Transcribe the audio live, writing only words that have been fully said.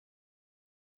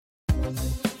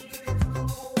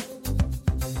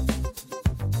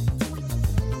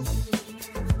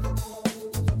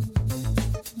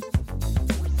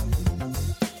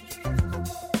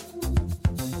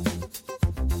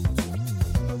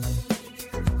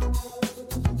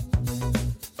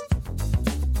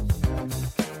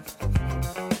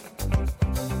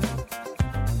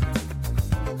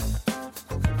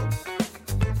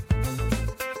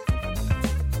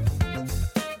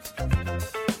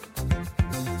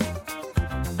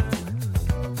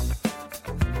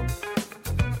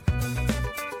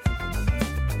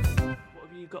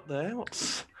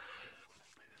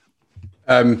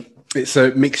It's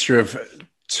a mixture of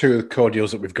two of the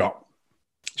cordials that we've got.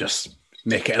 Just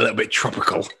make it a little bit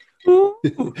tropical.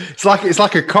 it's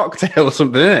like a cocktail or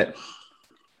something, isn't it?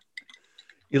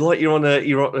 You're on.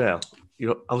 I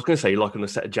was going to say you're like on a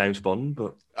set of James Bond,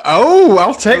 but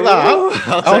I'll take that.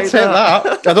 I'll take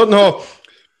that. I don't know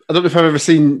if I've ever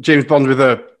seen James Bond with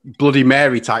a Bloody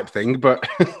Mary type thing, but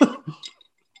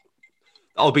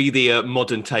that'll be the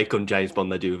modern take on James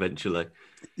Bond they do eventually.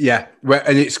 Yeah,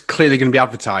 and it's clearly going to be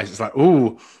advertised. It's like,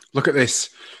 oh, look at this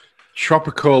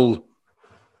tropical,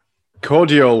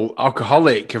 cordial,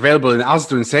 alcoholic available in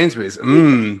Asda and Sainsbury's.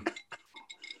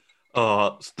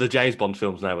 Oh, the James Bond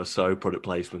films now are so product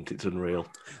placement. It's unreal.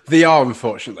 They are,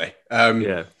 unfortunately.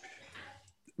 Yeah.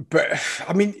 But,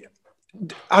 I mean,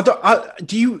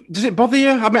 does it bother you?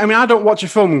 I mean, I don't watch a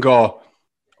film and go,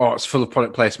 oh, it's full of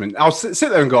product placement. I'll sit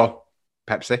there and go,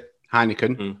 Pepsi,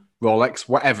 Heineken, Rolex,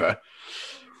 whatever.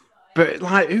 But,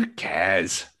 like, who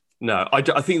cares? No, I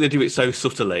think they do it so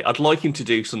subtly. I'd like him to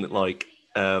do something like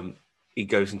he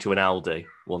goes into an Aldi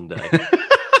one day.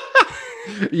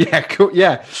 Yeah, cool.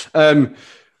 Yeah.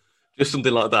 Just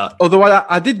something like that. Although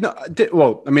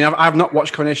I've not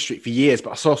watched Coronation Street for years, but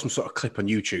I saw some sort of clip on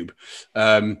YouTube.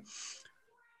 And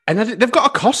they've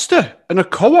got a Costa and a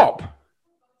Co-op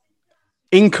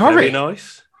in Corrie. Very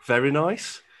nice. Very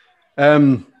nice.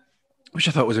 Which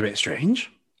I thought was a bit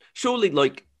strange. Surely,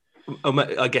 like,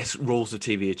 I guess rules of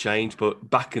TV have changed, but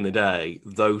back in the day,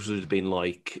 those would have been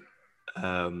like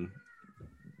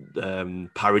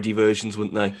parody versions,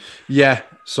 wouldn't they? Yeah.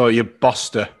 So you're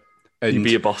Boster. You'd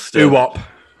be a Boster. Oop-op.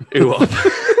 Oop-op.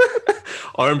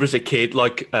 I remember as a kid,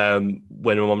 like, when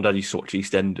my mum and dad used to watch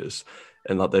EastEnders,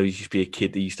 and like there used to be a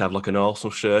kid that used to have like an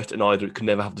Arsenal shirt, and either it could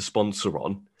never have the sponsor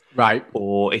on, right,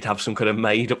 or it'd have some kind of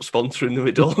made-up sponsor in the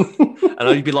middle. And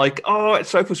I'd be like, oh,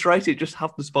 it's so frustrating, just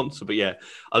have the sponsor. But yeah,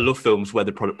 I love films where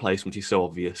the product placement is so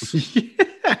obvious.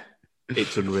 Yeah.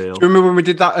 It's unreal. Do you remember when we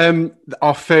did that,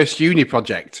 our first uni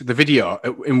project, the video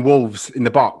in Wolves in the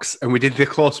box, and we did the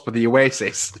close-up of the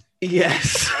Oasis?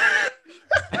 Yes.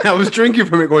 I was drinking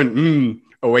from it going,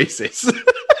 Oasis.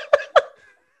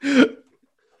 I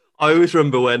always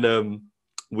remember when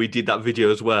we did that video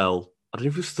as well. I don't know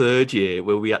if it was third year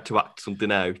where we had to act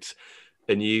something out,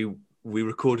 and we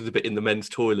recorded a bit in the men's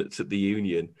toilets at the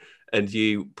Union, and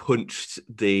you punched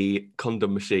the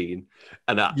condom machine,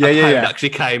 and a pound actually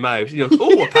came out. And you're like,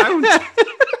 oh, a pound.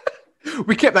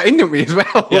 We kept that in, didn't we, as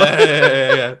well?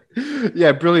 Yeah.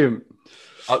 Yeah, brilliant.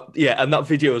 And that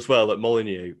video as well at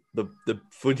Molyneux, the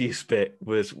funniest bit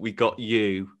was we got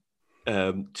you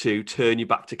to turn your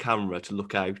back to camera to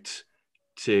look out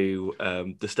to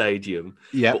the stadium,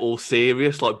 but all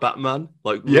serious, like Batman,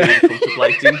 like really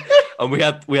contemplating. And we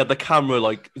had the camera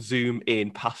like zoom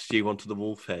in past you onto the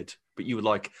wolf head, but you were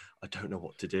like, I don't know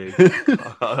what to do.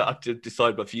 I have to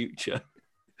decide my future.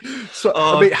 So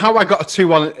I mean, how I got a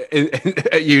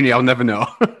 2-1 at uni, I'll never know.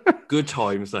 Good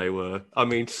times they were. I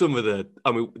mean,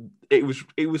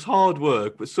 it was hard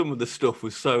work, but some of the stuff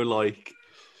was so like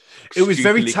it was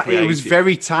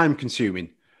very time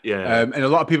consuming. Yeah, and a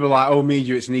lot of people are like, "Oh,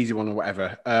 media, it's an easy one or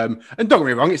whatever." And don't get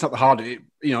me wrong, it's not the hard.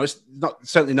 It's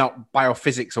certainly not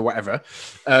biophysics or whatever.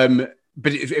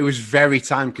 But it was very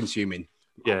time consuming.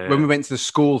 Yeah. When we went to the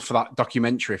school for that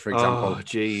documentary, for example. Oh,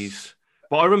 jeez.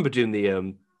 But I remember doing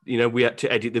the we had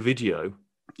to edit the video.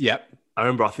 Yep. I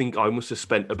remember. I think I must have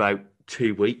spent about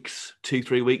 3 weeks in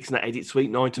that edit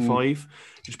suite, 9 to 5,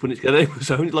 just putting it together. It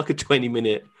was only like a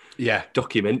 20-minute. Yeah.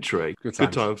 Documentary. Good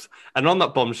times. And on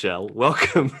that bombshell,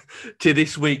 welcome to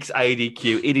this week's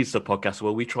ADQ. It is the podcast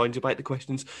where we try and debate the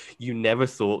questions you never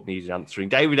thought needed answering.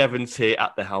 David Evans here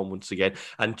at the helm once again.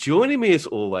 And joining me as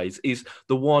always is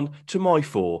the one to my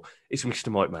 4. It's Mr.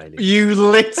 Mike Maley. You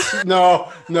lit.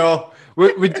 No.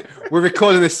 We're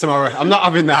recording this tomorrow. I'm not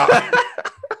having that.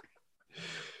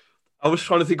 I was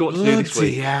trying to think of what to do this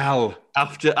week. Hell.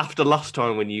 After last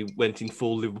time when you went in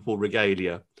full Liverpool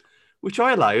regalia. Which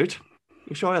I allowed.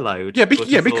 Yeah,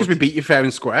 because we beat you fair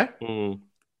and square.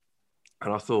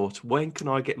 And I thought, when can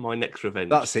I get my next revenge?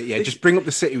 That's it. Yeah, just bring up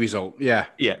the City result. Yeah,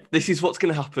 this is what's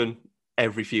going to happen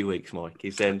every few weeks, Mike.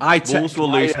 Is then Wolves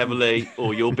will lose heavily,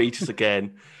 or you'll beat us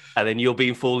again, and then you'll be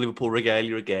in full Liverpool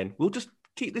regalia again. We'll just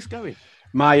keep this going.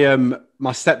 My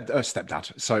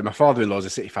stepdad, sorry, my father-in-law's a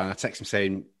City fan. I text him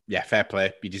saying, "Yeah, fair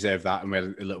play, you deserve that," and we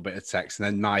had a little bit of text. And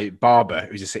then my barber,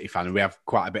 who's a City fan, and we have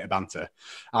quite a bit of banter.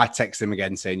 I text him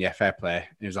again saying, "Yeah, fair play,"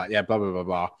 and he was like, "Yeah, blah blah blah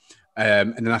blah."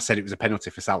 And then I said it was a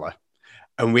penalty for Salah.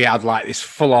 And we had like this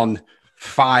full-on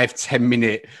 5-10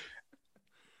 minute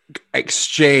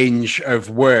exchange of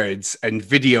words and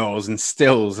videos and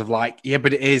stills of like, yeah,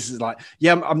 but it is like,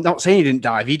 yeah, I'm not saying he didn't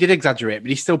dive. He did exaggerate, but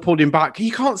he still pulled him back.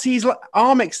 You can't see his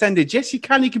arm extended. Yes, you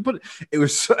can. You can put it.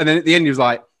 Was, and then at the end, he was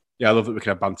like, yeah, I love that we can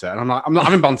have banter. And I'm like, I'm not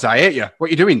having banter. I hate you. What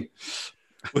are you doing?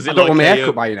 Was it I don't want my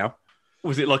haircut by you now.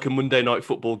 Was it like a Monday Night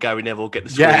Football, Gary Neville get the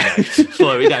screen out,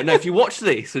 slow it down? No, if you watch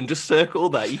this and just circle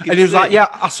that, you can. And he was like, yeah,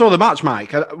 I saw the match,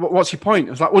 Mike. What's your point? I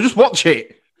was like, well, just watch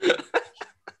it.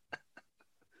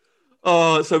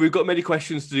 So we've got many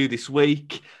questions to do this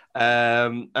week.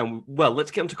 And well, let's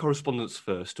get into correspondence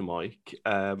first, Mike.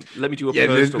 Let me do a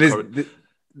personal.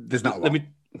 There's not a lot.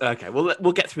 Okay, well,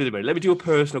 we'll get through the minute. Let me do a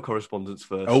personal correspondence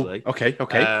firstly. Oh,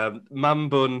 okay. Man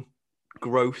bun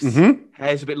growth.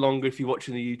 Hair's a bit longer if you're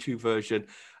watching the YouTube version.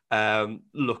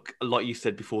 Look, like you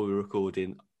said before we were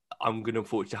recording, I'm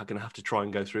unfortunately going to have to try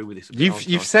and go through with this.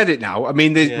 You've said it now. I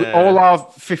mean, all our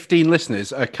 15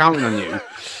 listeners are counting on you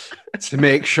to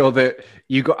make sure that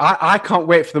you got. I can't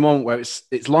wait for the moment where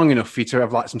it's long enough for you to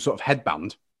have like some sort of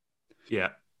headband. Yeah.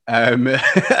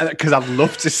 Because I'd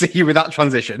love to see you with that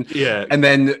transition. Yeah. And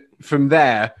then from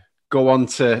there, go on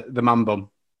to the man bun.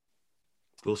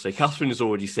 We'll see. Catherine has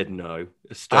already said no.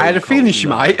 I had a feeling she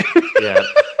might. Yeah.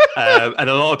 And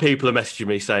a lot of people are messaging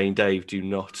me saying, Dave, do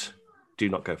not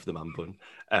go for the man bun.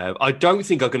 I don't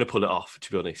think I'm going to pull it off,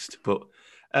 to be honest. But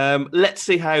let's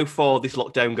see how far this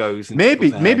lockdown goes. Maybe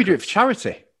do it for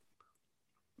charity.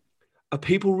 Are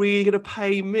people really going to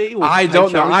pay me? I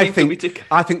don't know. I think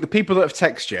the people that have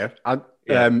texted you,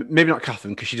 maybe not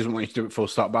Catherine because she doesn't want you to do it full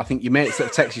stop, but I think your mates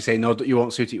that have texted you saying, no, you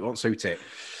won't suit it.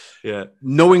 Yeah.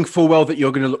 Knowing full well that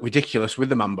you're going to look ridiculous with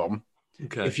the man bun.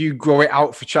 Okay. If you grow it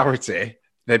out for charity,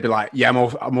 they'd be like, yeah, I'm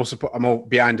all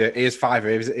behind it. Here's £5,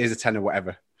 here's a 10 or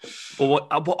whatever. Well,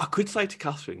 what I could say to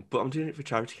Catherine, but I'm doing it for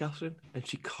charity, Catherine, and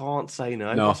she can't say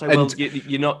no. No. I'll say, well,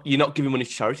 you're not giving money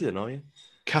to charity then, are you?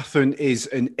 Catherine is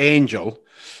an angel,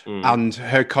 and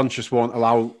her conscience won't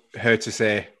allow her to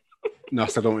say, no, I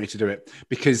still don't want you to do it,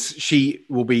 because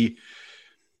she'll be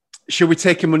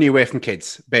taking money away from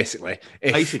kids, basically.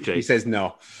 If he says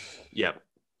no. Yeah.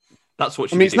 That's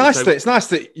what I mean, it's nice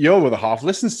that your other half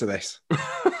listens to this.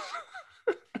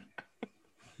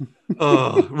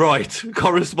 Oh, right.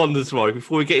 Correspondence, right.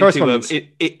 Before we get into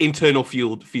internal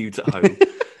feuds at home.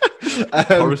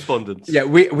 Correspondence. Yeah,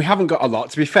 we haven't got a lot.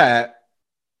 To be fair,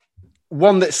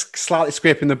 one that's slightly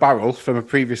scraping the barrel from a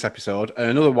previous episode, and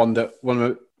another one that one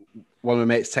of my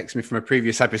mates texted me from a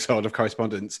previous episode of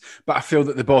correspondence. But I feel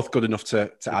that they're both good enough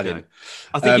to add in.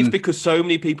 I think it's because so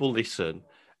many people listen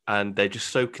and they're just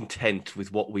so content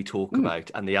with what we talk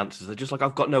about and the answers. They're just like,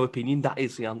 I've got no opinion. That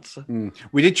is the answer.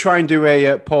 We did try and do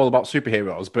a poll about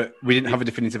superheroes, but we didn't have a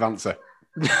definitive answer.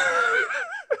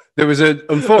 There was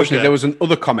there was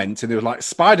another comment, and they were like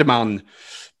Spider-Man,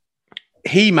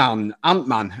 He-Man,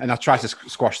 Ant-Man, and I tried to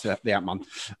squash the Ant-Man.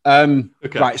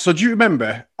 Right, so do you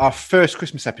remember our first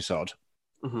Christmas episode?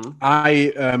 Mm-hmm.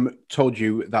 I told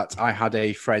you that I had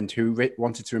a friend who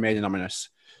wanted to remain anonymous.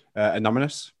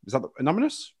 Anonymous? Is that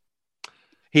anonymous?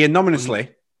 He anonymously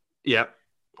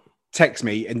texted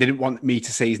me and didn't want me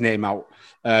to say his name out.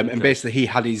 And basically he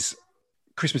had his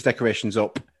Christmas decorations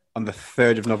up on the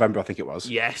 3rd of November, I think it was.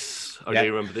 Yes, I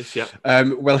do remember this, yeah.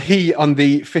 Well, he, on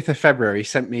the 5th of February,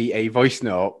 sent me a voice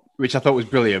note, which I thought was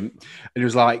brilliant. And it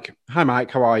was like, hi,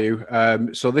 Mike, how are you?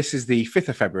 So this is the 5th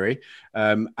of February,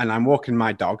 and I'm walking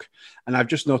my dog, and I've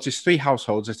just noticed 3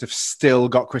 households that have still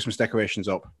got Christmas decorations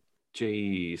up.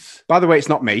 Jeez. By the way, it's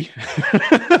not me.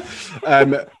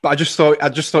 But I just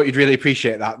thought you'd really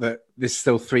appreciate that there's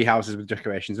still 3 houses with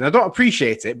decorations. And I don't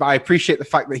appreciate it, but I appreciate the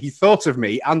fact that he thought of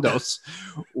me and us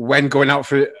when going out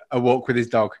for a walk with his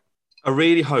dog. I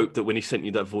really hope that when he sent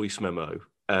you that voice memo,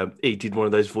 he did one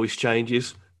of those voice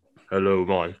changes. Hello,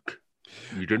 Mike.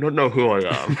 You do not know who I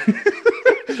am.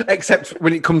 Except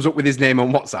when it comes up with his name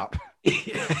on WhatsApp.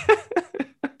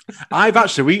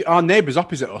 Our neighbours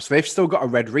opposite us, they've still got a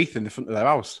red wreath in the front of their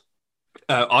house.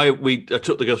 I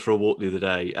took the girls for a walk the other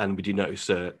day, and we did notice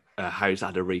a house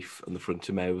had a wreath on the front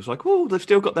of me. I was like, oh, they've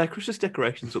still got their Christmas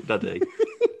decorations up, Daddy.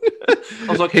 I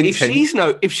was like,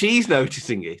 if she's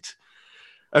noticing it,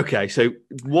 Okay, so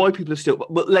why people are still...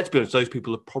 But let's be honest, those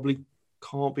people probably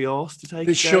can't be asked to take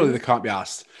it Surely down. they can't be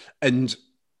asked. And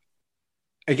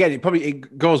again,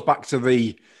 it goes back to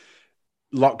the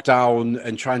lockdown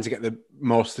and trying to get the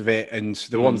most of it, and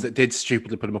the ones that did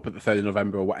stupidly put them up at the 3rd of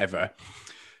November or whatever.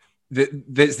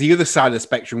 There's the other side of the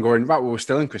spectrum going, right, well, we're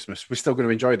still in Christmas. We're still going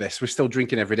to enjoy this. We're still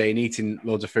drinking every day and eating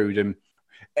loads of food. And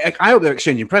I hope they're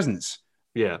exchanging presents.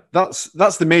 Yeah. That's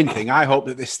the main thing. I hope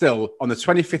that they're still on the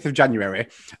 25th of January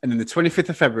and then the 25th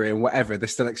of February and whatever, they're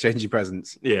still exchanging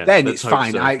presents. Yeah. Then it's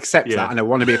fine. So. I accept that, and I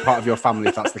want to be a part of your family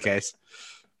if that's the case.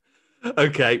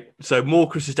 Okay, so more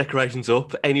Christmas decorations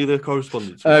up. Any other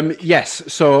correspondence?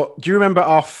 Yes. So do you remember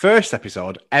our first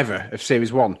episode ever of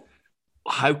Series 1?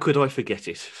 How could I forget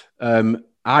it?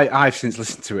 I've since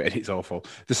listened to it and it's awful.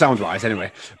 The sound-wise,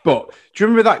 anyway. But do you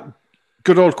remember that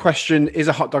good old question, is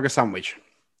a hot dog a sandwich?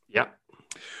 Yeah.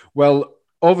 Well,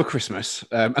 over Christmas,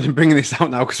 and I'm bringing this out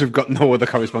now because we've got no other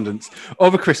correspondence.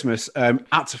 Over Christmas,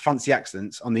 at Fancy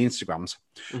Accidents on the Instagrams,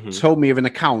 told me of an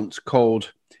account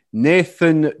called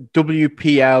Nathan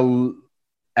WPLLE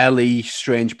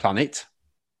Strange Planet.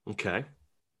 Okay.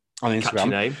 On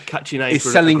Instagram. Catchy name.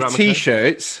 He's selling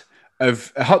T-shirts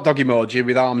of a hot dog emoji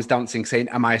with arms dancing saying,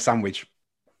 "Am I a sandwich?"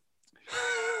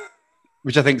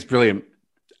 Which I think is brilliant.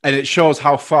 And it shows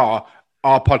how far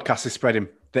our podcast is spreading.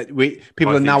 That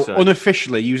people are now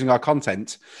unofficially using our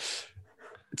content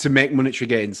to make monetary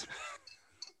gains.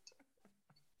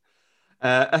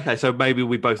 Okay, so maybe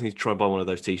we both need to try and buy one of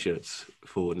those T-shirts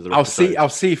for another episode. I'll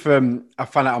see if I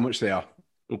find out how much they are.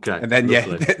 Okay, and then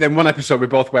then one episode we're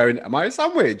both wearing "Am I a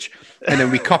sandwich?" and then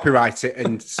we copyright it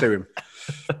and sue him.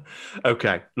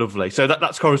 Okay, lovely. So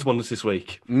that's correspondence this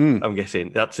week. I'm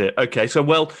guessing that's it. Okay, so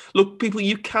look, people,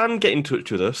 you can get in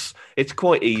touch with us. It's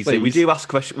quite easy. Please. We do ask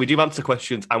questions, we do answer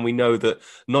questions, and we know that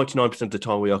 99% of the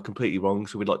time we are completely wrong.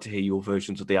 So we'd like to hear your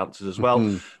versions of the answers as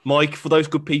well. Mike, for those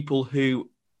good people who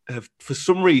have for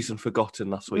some reason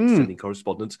forgotten last week's sending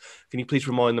correspondence, can you please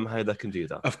remind them how they can do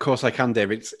that? Of course I can,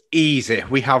 David. It's easy.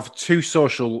 We have 2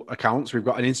 social accounts. We've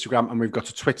got an Instagram and we've got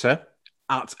a Twitter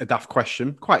at A Daft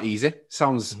Question. Quite easy.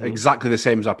 Sounds exactly the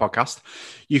same as our podcast.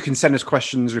 You can send us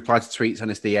questions, reply to tweets,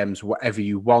 send us DMs, whatever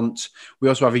you want. We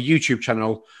also have a YouTube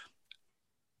channel.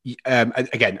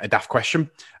 Again, A Daft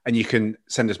Question, and you can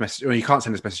send us messages. Well, you can't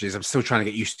send us messages. I'm still trying to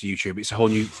get used to YouTube. It's a whole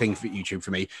new thing for YouTube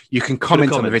for me. You can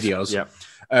comment on the videos,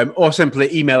 or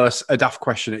simply email us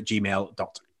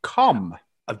adaftquestion@gmail.com.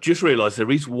 I've just realised there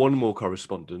is one more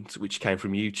correspondence which came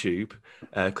from YouTube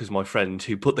because my friend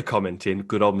who put the comment in,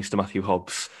 good old Mr. Matthew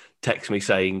Hobbs, texted me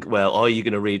saying, "Well, are you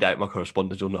going to read out my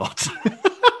correspondence or not?"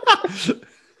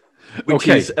 Which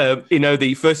is,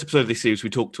 the first episode of this series, we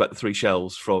talked about the 3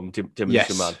 shells from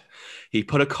Demolition Man. He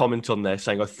put a comment on there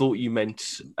saying, "I thought you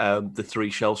meant the 3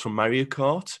 shells from Mario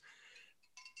Kart."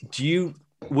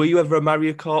 Were you ever a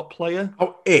Mario Kart player?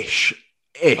 Oh, ish.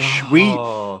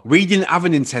 Oh. We didn't have a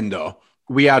Nintendo.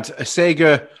 We had a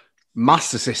Sega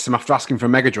Master System after asking for a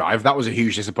Mega Drive. That was a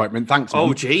huge disappointment. Thanks, Mum.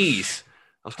 Oh, jeez.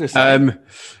 I was going to say.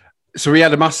 So we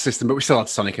had a Master System, but we still had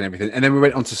Sonic and everything. And then we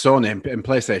went on to Sony and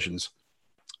PlayStations.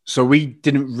 So we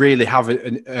didn't really have a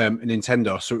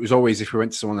Nintendo. So it was always if we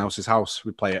went to someone else's house,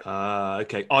 we'd play it.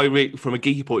 Okay. From a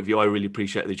geeky point of view, I really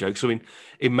appreciate the joke. So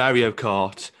in Mario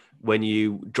Kart, when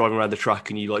you drive around the track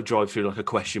and you drive through a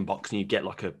question box and you get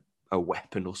a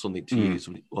weapon or something to use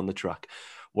on the track,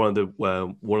 one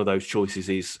of those choices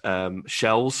is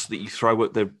shells that you throw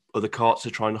at the other carts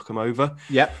to try and knock them over.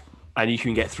 Yep. And you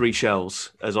can get 3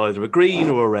 shells as either a green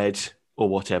or a red or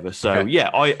whatever. So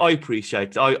I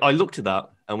appreciate it. I looked at that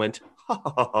and went, ha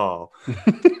ha ha.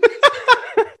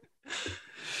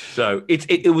 So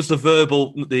it was the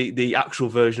verbal, the actual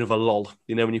version of a lol.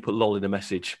 You know when you put lol in a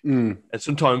message, and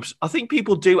sometimes I think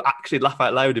people do actually laugh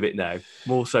out loud a bit now,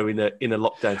 more so in a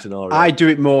lockdown scenario. I do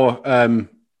it more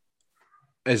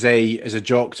as a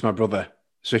joke to my brother.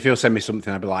 So if he'll send me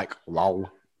something, I'd be like lol,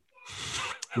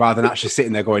 rather than actually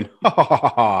sitting there going ha ha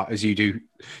ha ha as you do,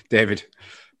 David.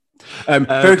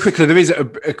 Very quickly, there is a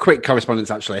quick correspondence,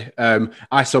 actually.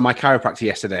 I saw my chiropractor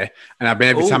yesterday, and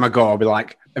every time I go, I'll be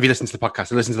like, have you listened to the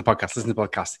podcast? Listen to the podcast. Listen to the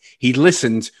podcast. He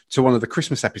listened to one of the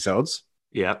Christmas episodes.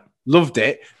 Yeah. Loved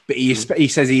it, but he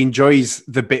says he enjoys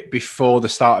the bit before the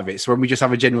start of it. So when we just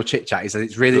have a general chit-chat, he says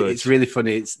it's really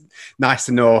funny. It's nice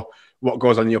to know what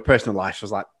goes on in your personal life. So I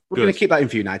was like, we're going to keep that in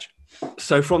for you, Nige.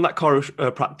 So from that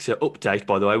chiropractor update,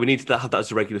 by the way, we need to have that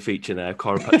as a regular feature now,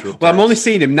 chiropractor update. Well, I'm only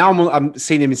seeing him now. I'm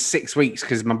seeing him in 6 weeks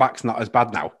because my back's not as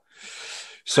bad now.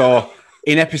 So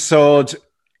in episode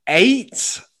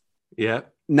 8,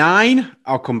 9,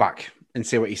 I'll come back and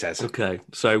see what he says. Okay,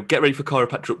 so get ready for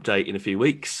chiropractor update in a few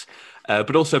weeks.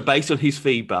 But also, based on his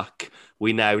feedback,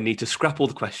 we now need to scrap all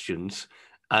the questions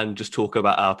and just talk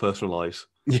about our personal lives.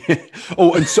 Yeah.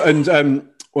 Oh, and one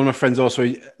of my friends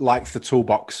also likes the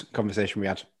toolbox conversation we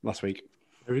had last week.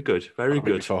 Very good. Very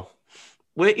good. Before.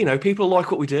 People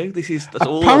like what we do. That's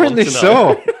all Apparently I want to know.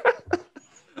 so.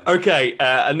 Okay,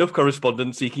 enough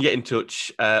correspondence. So you can get in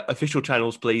touch. Official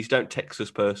channels, please. Don't text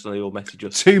us personally or message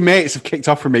us. 2 mates have kicked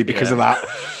off from me because of that.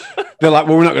 They're like,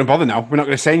 well, we're not going to bother now. We're not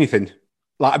going to say anything.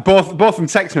 Like both of them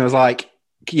text me. I was like,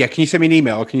 yeah, can you send me an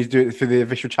email or can you do it through the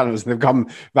official channels? And they've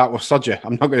gone, well, sod you.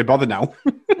 I'm not going to bother now.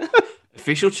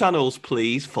 Official channels,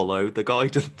 please follow the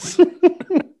guidance.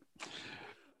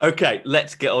 Okay,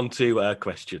 let's get on to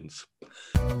questions.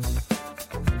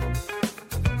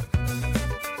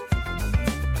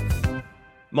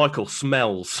 Michael,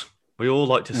 smells. We all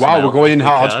like to smell. Wow, we're going in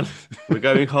hard. We're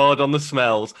going hard on the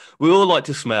smells. We all like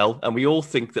to smell, and we all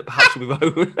think that perhaps we've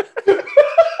owned...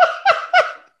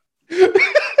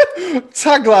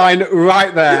 Tagline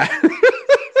right there. We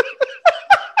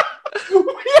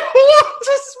all like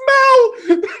to smell.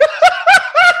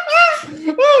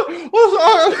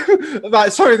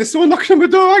 Right, sorry, there's someone knocking on the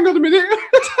door. Hang on a minute.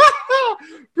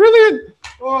 Brilliant.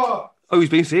 Oh, he's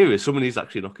being serious. Someone is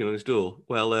actually knocking on his door.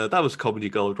 Well, that was comedy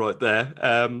gold right there.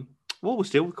 Well, we're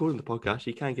still recording the podcast.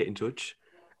 You can get in touch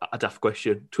at a daft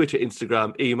question. Twitter,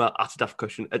 Instagram, email at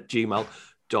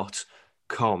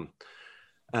daftquestion@gmail.com.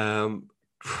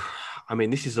 I mean,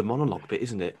 this is a monologue bit,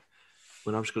 isn't it?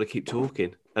 When I'm just going to keep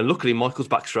talking. And luckily, Michael's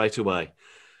back straight away.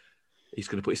 He's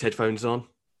going to put his headphones on.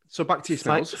 So back to your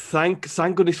smells. Thank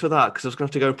goodness for that, because I was going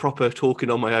to have to go proper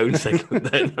talking on my own segment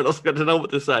then, and I was going to know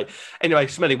what to say. Anyway,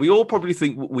 smelling. We all probably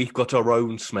think we've got our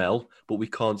own smell, but we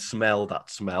can't smell that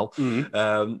smell.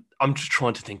 I'm just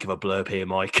trying to think of a blurb here,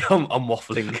 Mike. I'm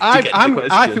waffling.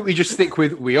 I think we just stick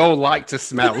with we all like to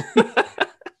smell.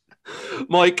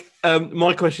 Mike,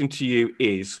 my question to you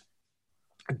is,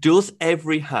 does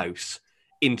every house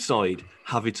inside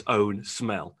have its own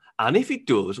smell? And if it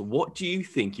does, what do you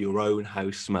think your own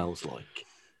house smells like?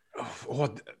 Oh,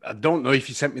 I don't know if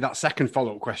you sent me that second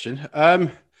follow-up question.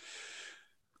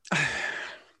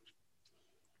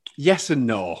 Yes and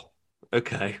no.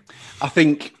 Okay. I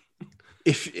think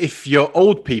if you're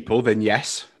old people, then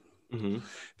yes. Mm-hmm.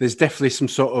 There's definitely some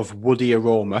sort of woody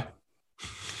aroma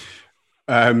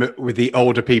with the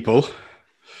older people.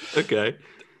 Okay.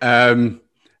 And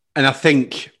I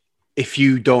think if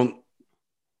you don't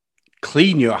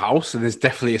clean your house, and there's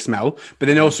definitely a smell. But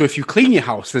then also, if you clean your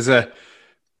house, there's a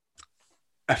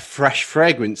fresh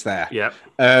fragrance there. Yeah.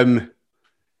 But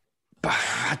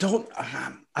I don't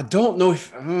know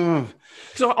if.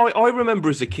 So I remember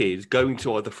as a kid going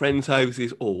to either friends'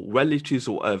 houses or relatives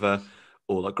or whatever,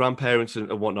 or like grandparents and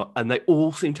whatnot, and they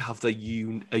all seem to have a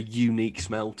unique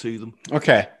smell to them.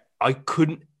 Okay.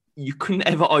 You couldn't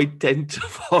ever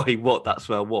identify what that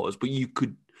smell was, but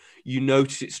you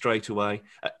notice it straight away.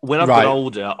 When I've got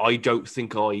older, I don't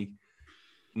think I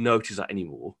notice that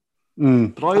anymore.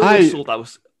 But I always thought that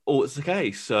was always the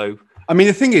case. So, I mean,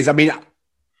 the thing is,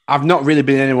 I've not really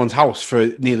been in anyone's house for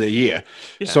nearly a year,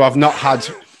 so I've not had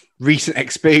recent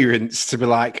experience to be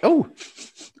like, oh,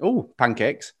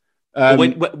 pancakes.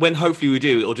 When hopefully we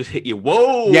do, it'll just hit you.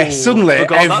 Whoa! Yes, suddenly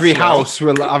every house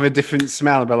will have a different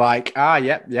smell. Be like,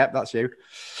 yep, that's you.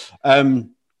 I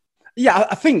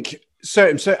think.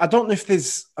 So I don't know if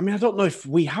there's. I don't know if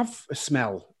we have a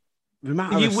smell. We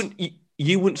might have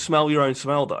you wouldn't smell your own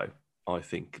smell though. I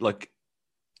think. Like,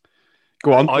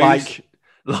 go on. I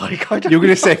you're going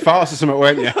to say farts or something,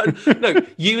 weren't you? No,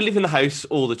 you live in the house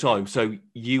all the time, so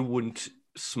you wouldn't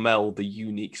smell the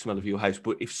unique smell of your house.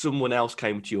 But if someone else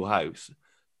came to your house,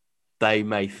 they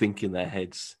may think in their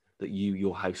heads that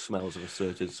your house smells of a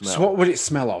certain smell. So what would it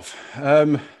smell of?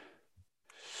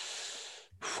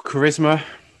 Charisma.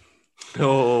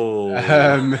 Oh.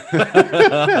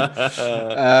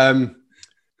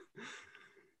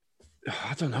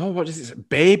 I don't know. What is it?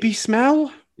 Baby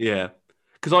smell? Yeah.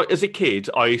 Because as a kid,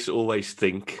 I used to always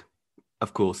think,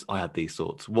 of course, I had these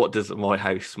thoughts. What does my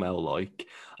house smell like?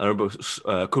 I remember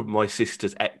a couple of my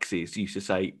sister's exes used to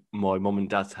say my mum and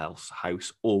dad's house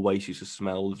always used to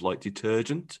smell of like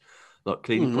detergent, like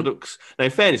cleaning products. Now,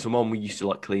 in fairness, my mum used to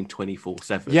like clean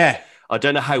 24/7. Yeah. I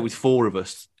don't know how with 4 of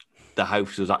us, the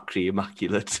house was actually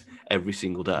immaculate every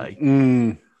single day.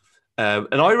 And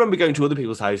I remember going to other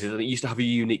people's houses and it used to have a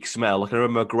unique smell. Like I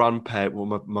remember my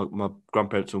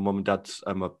grandparents and mum and dad's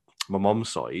and my mum's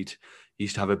side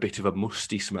used to have a bit of a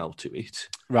musty smell to it.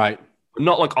 Right.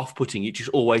 Not like off-putting, it just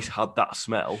always had that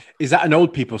smell. Is that an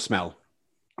old people smell?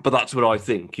 But that's what I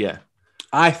think, yeah.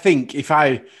 I think if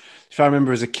I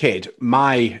remember as a kid,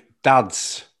 my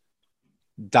dad's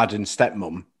dad and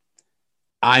stepmom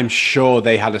I'm sure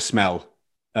they had a smell.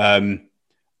 I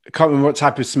can't remember what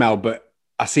type of smell, but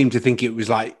I seem to think it was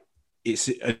like it's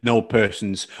an old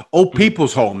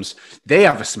people's homes. They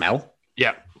have a smell.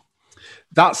 Yeah.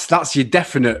 That's your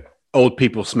definite old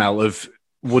people smell of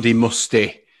woody,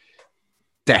 musty,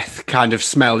 death kind of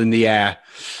smell in the air.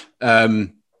 But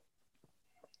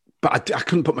I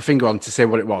couldn't put my finger on to say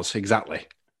what it was exactly.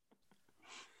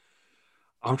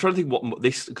 I'm trying to think what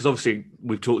this, because obviously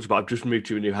we've talked about, I've just moved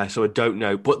to a new house, so I don't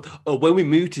know. But when we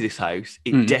moved to this house,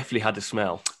 it definitely had a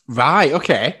smell. Right,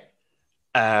 okay.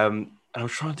 And I'm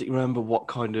trying to remember what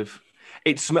kind of,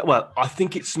 it smelled, well, I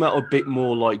think it smelled a bit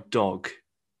more like dog.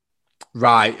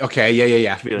 Right, okay,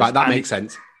 yeah. Right, that makes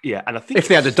sense. Yeah, and I think if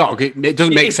they had a dog, it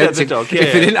doesn't make sense. If they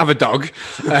didn't have a dog,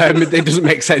 it doesn't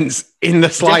make sense in the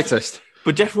slightest.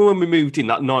 But definitely when we moved in,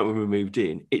 that night when we moved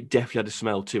in, it definitely had a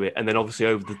smell to it. And then obviously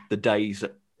over the days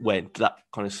that went, that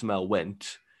kind of smell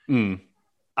went. And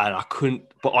I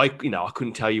couldn't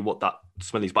tell you what that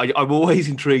smell is. But I'm always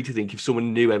intrigued to think if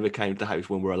someone new ever came to the house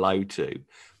when we're allowed to.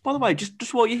 By the way,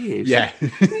 just while you're here, yeah.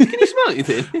 Can you smell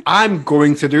anything? I'm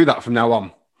going to do that from now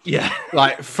on. Yeah.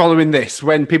 Like following this,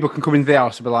 when people can come into the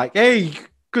house and be like, hey,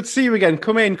 good to see you again.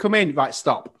 Come in. Right,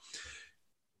 stop.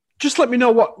 Just let me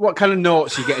know what kind of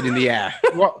notes you're getting in the air.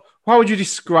 How would you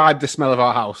describe the smell of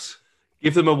our house?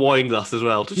 Give them a wine glass as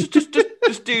well. Just do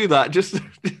that.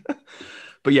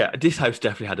 But yeah, this house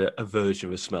definitely had a version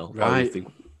of a smell. Right. I would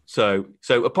think. So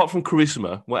apart from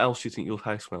charisma, what else do you think your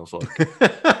house smells like?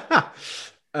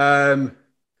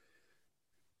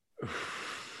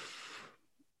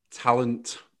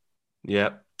 Talent.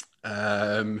 Yeah.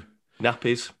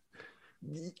 Nappies.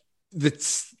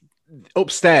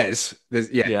 Upstairs,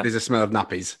 there's a smell of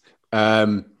nappies. I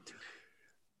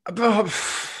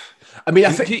mean,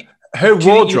 I think her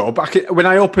wardrobe. When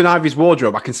I open Ivy's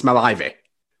wardrobe, I can smell Ivy.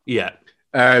 Yeah,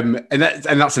 and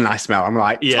that's a nice smell. I'm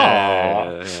like,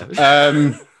 yeah.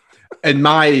 And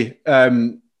my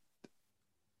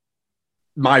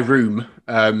room.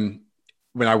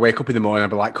 When I wake up in the morning, I'll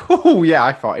be like, oh yeah,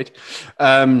 I farted.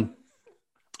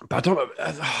 But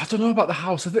I don't know about the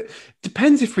house. It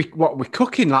depends what we're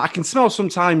cooking. Like I can smell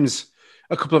sometimes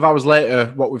a couple of hours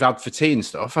later what we've had for tea and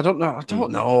stuff. I don't know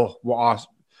what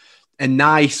a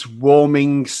nice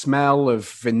warming smell of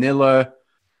vanilla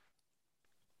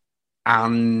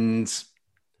and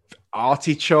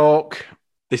artichoke.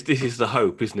 This is the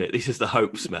hope, isn't it? This is the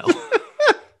hope smell.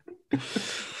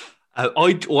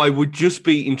 I would just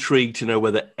be intrigued to know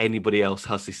whether anybody else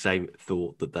has the same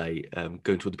thought that they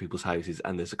go into other people's houses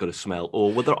and there's got a smell,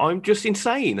 or whether I'm just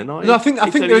insane. And I think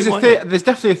there's there's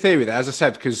definitely a theory there, as I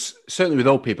said, because certainly with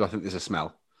old people, I think there's a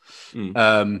smell,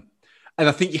 and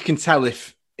I think you can tell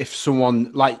if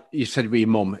someone, like you said with your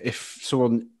mum, if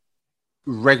someone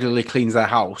regularly cleans their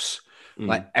house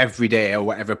like every day or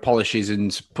whatever, polishes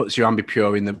and puts your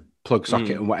Ambipure in the plug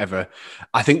socket and whatever,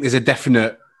 I think there's a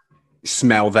definite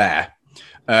smell there.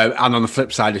 And on the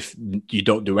flip side, if you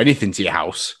don't do anything to your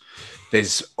house,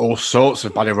 there's all sorts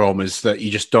of bad aromas that you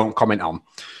just don't comment on.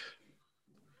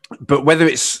 But whether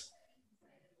it's...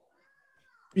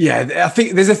 Yeah, I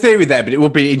think there's a theory there, but it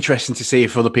would be interesting to see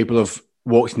if other people have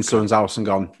walked in someone's house and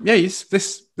gone, yeah,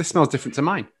 this smells different to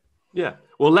mine. Yeah.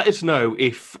 Well, let us know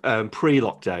if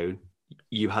pre-lockdown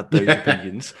you had those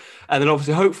opinions. And then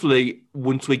obviously, hopefully,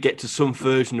 once we get to some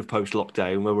version of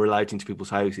post-lockdown where we're allowed into people's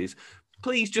houses,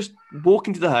 please just walk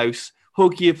into the house,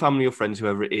 hug your family or friends,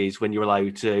 whoever it is, when you're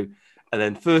allowed to. And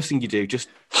then first thing you do, just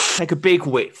take a big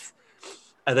whiff.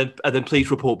 And then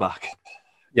please report back.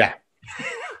 Yeah.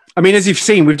 I mean, as you've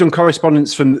seen, we've done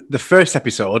correspondence from the first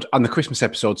episode and the Christmas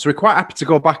episode. So we're quite happy to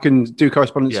go back and do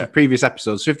correspondence from previous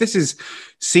episodes. So if this is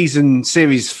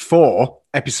series 4,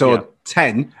 episode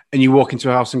 10, and you walk into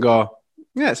a house and go,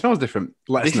 yeah, it smells different,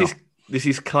 let us know. This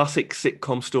is classic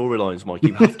sitcom storylines, Mike.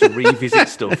 You have to revisit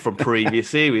stuff from previous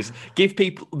series. Give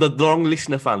people, the long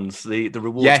listener fans, the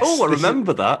rewards. Yes, I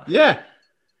remember that. Yeah.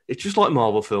 It's just like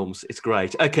Marvel films. It's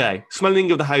great. Okay, smelling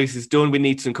of the house is done. We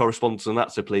need some correspondence on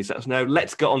that, so please let us know.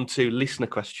 Let's get on to listener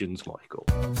questions, Michael.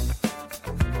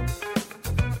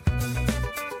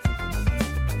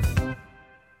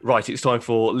 Right, it's time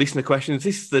for listener questions.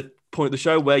 This is the point of the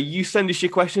show where you send us your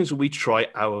questions and we try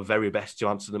our very best to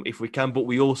answer them if we can, but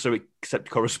we also accept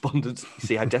correspondence. You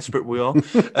see how desperate we are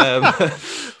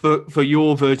for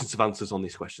your versions of answers on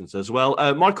these questions as well.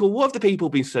 Michael, what have the people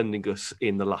been sending us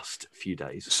in the last few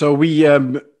days? So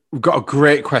we've got a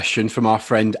great question from our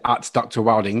friend at Dr.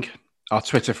 Wilding, our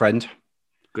Twitter friend.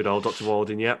 Good old Dr.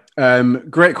 Wilding, yeah.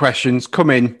 Great questions. Come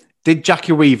in. Did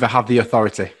Jackie Weaver have the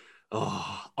authority?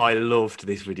 Oh, I loved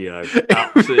this video.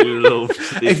 Absolutely loved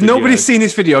this If video. nobody's seen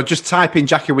this video, just type in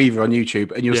Jackie Weaver on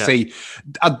YouTube and you'll see.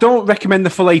 I don't recommend the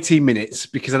full 18 minutes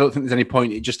because I don't think there's any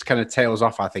point. It just kind of tails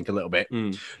off, I think, a little bit.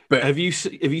 But have you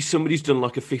somebody's done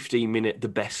like a 15-minute the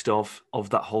best of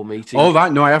that whole meeting? Oh,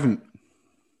 right. No, I haven't.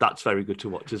 That's very good to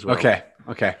watch as well. Okay.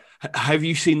 Have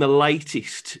you seen the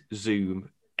latest Zoom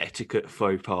etiquette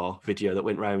faux pas video that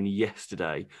went round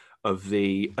yesterday of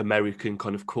the American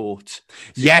kind of court?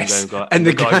 Yes, and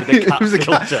the guy with the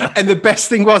cat filter. And the best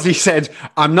thing was he said,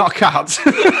 "I'm not a cat.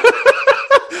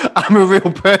 I'm a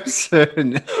real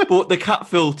person." But the cat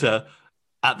filter,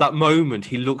 at that moment,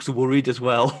 he looks worried as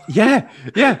well. Yeah.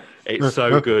 It's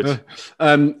so good.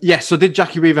 So did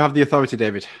Jackie Weaver have the authority,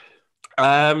 David?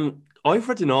 I've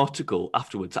read an article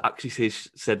afterwards that actually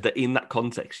said that in that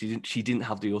context, she didn't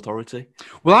have the authority.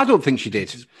 Well, I don't think she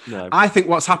did. No. I think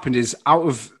what's happened is out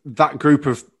of that group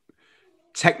of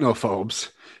technophobes,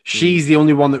 she's the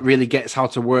only one that really gets how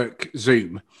to work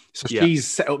Zoom. So she's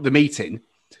set up the meeting.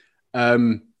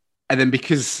 And then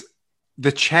because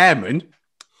the chairman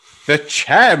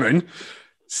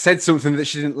said something that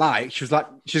she didn't like, she was like,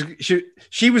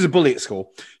 she was a bully at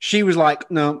school. She was like,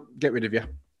 no, get rid of you.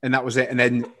 And that was it. And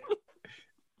then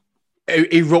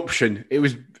eruption. It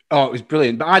was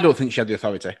brilliant. But I don't think she had the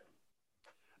authority.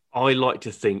 I like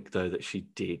to think though that she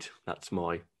did. That's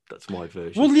my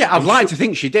version. Well, yeah, I'd like to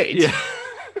think she did. Yeah.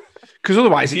 Because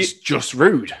otherwise it's just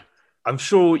rude. I'm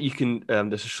sure you can.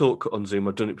 There's a shortcut on Zoom.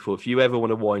 I've done it before. If you ever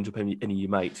want to wind up any of your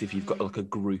mates, if you've got like a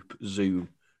group Zoom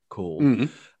call,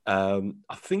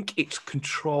 I think it's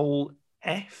Control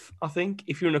F. I think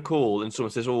if you're in a call and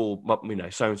someone says, "Oh,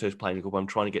 so and so's playing a call, I'm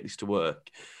trying to get this to work,"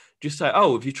 just say,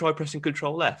 "Oh, have you tried pressing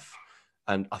Control F?"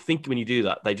 And I think when you do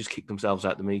that, they just kick themselves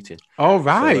out the meeting. Oh,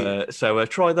 right. So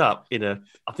try that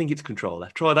I think it's Control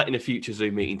F. Try that in a future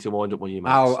Zoom meeting to wind up one of your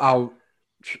mates.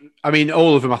 I mean,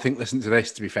 all of them, I think, listen to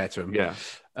this, to be fair to them. Yeah.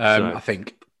 I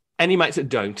think. Any mates that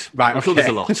don't. Right, I'm sure there's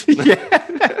a lot.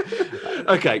 Yeah.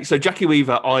 Okay, so Jackie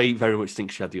Weaver, I very much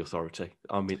think she had the authority.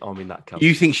 I'm in that camp.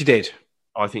 You think she did?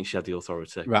 I think she had the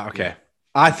authority. Right, okay. Yeah.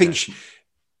 I think she,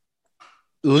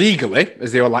 legally,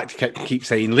 as they all like to keep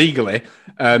saying, legally,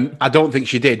 I don't think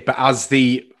she did. But as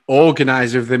the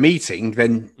organizer of the meeting,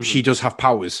 then she does have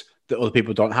powers that other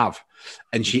people don't have.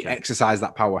 And she exercised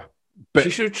that power. But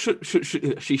she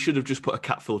should have just put a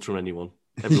cat filter on everyone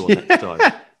next time.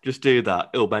 Just do that.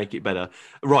 It'll make it better.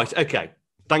 Right, okay.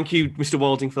 Thank you, Mr.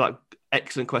 Wilding, for that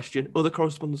excellent question. Other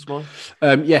correspondence, Mike?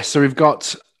 Yes, so we've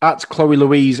got at Chloe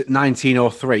Louise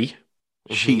 1903.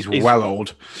 She's well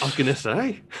old. I was going to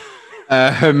say.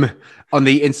 On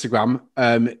the Instagram,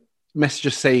 message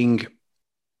us saying,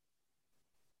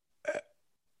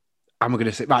 I'm going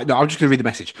to say, right, no, I'm just going to read the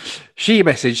message. She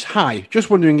messaged, "Hi, just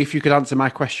wondering if you could answer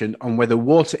my question on whether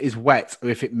water is wet or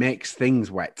if it makes things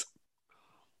wet."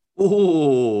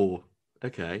 Oh,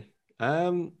 okay.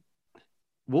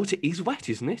 Water is wet,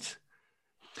 isn't it?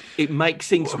 It makes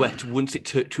things wet once it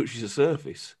touches the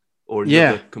surface or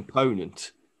another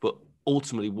component. But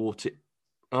ultimately, water.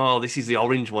 Oh, this is the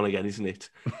orange one again, isn't it?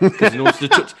 Because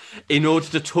in order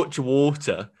to touch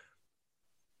water,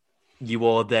 you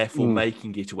are therefore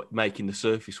making the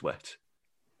surface wet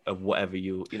of whatever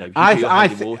you know.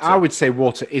 I would say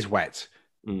water is wet.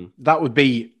 That would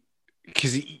be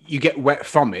because you get wet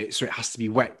from it, so it has to be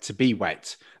wet to be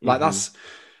wet. That's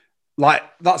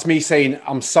me saying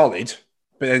I'm solid,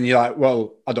 but then you're like,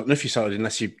 well, I don't know if you're solid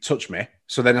unless you touch me.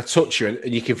 So then I touch you,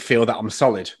 and you can feel that I'm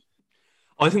solid.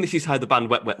 I think this is how the band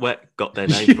Wet Wet Wet got their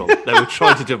name from. They were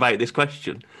trying to debate this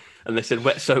question, and they said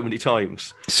wet so many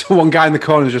times. So one guy in the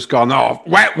corner just gone, "Oh,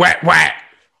 wet, wet, wet."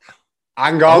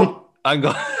 Hang on. Oh, hang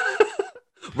on.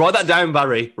 Write that down,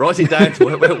 Barry. Write it down to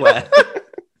wet, wet, wet.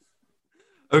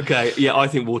 Okay, yeah, I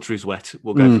think water is wet.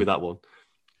 We'll go through that one.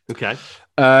 Okay.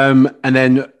 And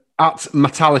then at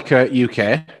Metallica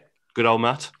UK, good old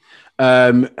Matt,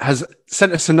 has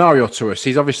sent a scenario to us.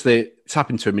 He's obviously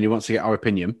tapping to him and he wants to get our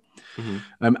opinion.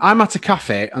 I'm at a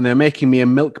cafe and they're making me a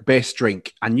milk-based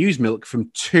drink and use milk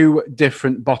from 2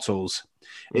 different bottles.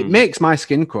 It makes my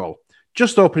skin crawl.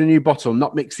 Just open a new bottle,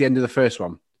 not mix the end of the first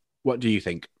one. What do you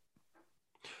think?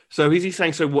 So is he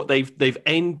saying what they've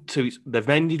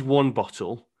ended one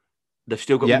bottle, they've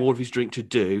still got more of his drink to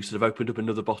do, so they've opened up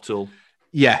another bottle.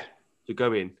 Yeah, to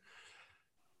go in.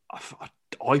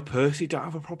 I personally don't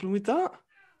have a problem with that.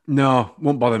 No,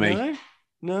 won't bother me.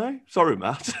 No. Sorry,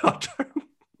 Matt. I don't.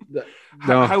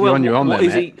 No, you're on your own there,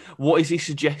 mate. What is he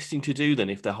suggesting to do then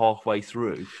if they're halfway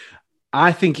through?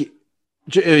 I think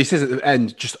he says at the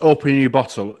end, just open a new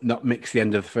bottle, not mix the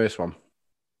end of the first one.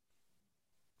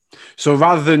 So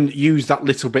rather than use that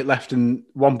little bit left in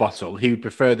one bottle, he would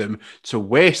prefer them to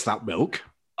waste that milk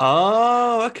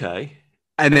Oh, okay.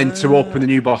 And then to open the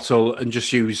new bottle and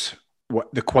just use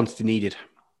what the quantity needed.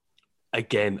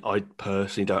 Again, I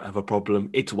personally don't have a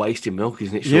problem. It's wasting milk,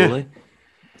 isn't it? Yeah. Surely.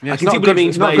 Yeah, I it's can see what it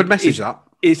means. not a Mate. good message, that.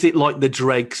 Is it like the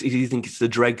dregs? Do you think it's the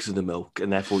dregs of the milk,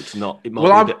 and therefore it's not? It might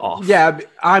be a bit off. Yeah,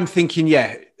 I'm thinking.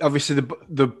 Yeah, obviously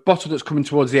the bottle that's coming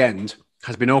towards the end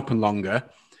has been open longer,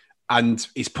 and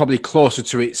it's probably closer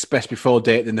to its best before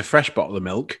date than the fresh bottle of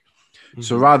milk. Mm-hmm.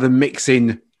 So rather than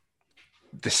mixing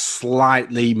the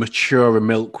slightly maturer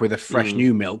milk with a fresh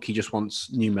new milk, he just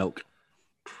wants new milk.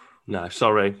 No,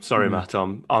 sorry, Matt.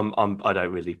 I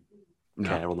don't really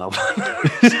care on that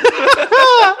one.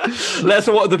 Let's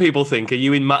know what other people think. Are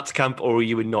you in Matt's camp or are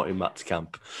you not in Matt's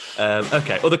camp?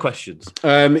 Okay, other questions.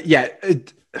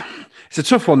 It's a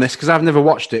tough one, this, because I've never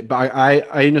watched it, but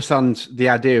I understand the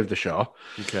idea of the show.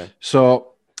 Okay. So,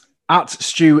 at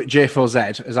Stu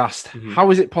J4Z has asked,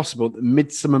 how is it possible that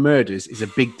Midsummer Murders is a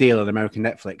big deal on American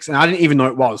Netflix? And I didn't even know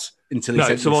it was until he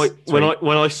said this.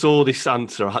 When I saw this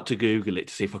answer, I had to Google it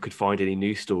to see if I could find any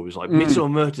news stories like Midsummer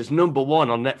Murders #1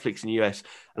 on Netflix in the US,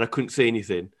 and I couldn't see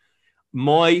anything.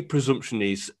 My presumption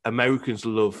is Americans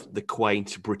love the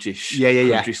quaint British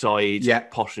countryside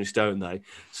poshness, don't they?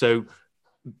 So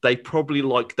they probably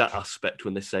like that aspect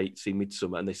when they see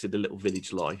Midsummer and they see the little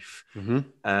village life.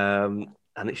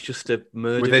 And it's just a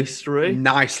murder mystery.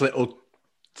 Nice little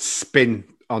spin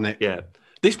on it. Yeah.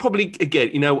 This probably,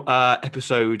 again,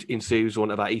 episode in series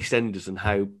 1 about EastEnders and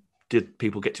how did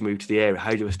people get to move to the area?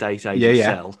 How do estate agents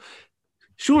sell?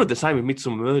 Surely the same with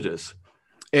Midsummer Murders.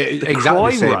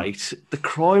 The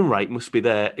crime rate must be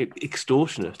there,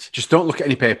 extortionate. Just don't look at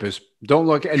any papers. Don't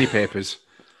look at any papers.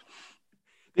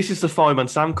 This is the Fireman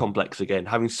Sam complex again,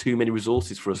 having too many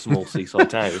resources for a small seaside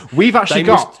town. We've actually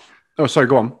got... Oh, sorry,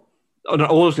 go on.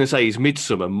 All I was going to say is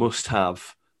Midsummer must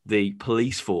have the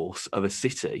police force of a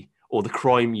city or the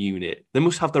crime unit. They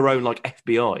must have their own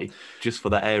FBI just for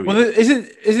that area. Well, isn't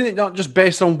it not just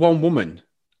based on one woman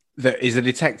that is a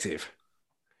detective?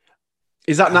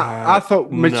 Is that not? I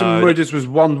thought Midsummer Murders was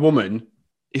one woman.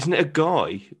 Isn't it a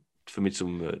guy for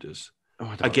Midsummer Murders?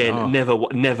 Oh, Again,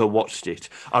 never watched it.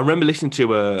 I remember listening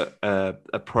to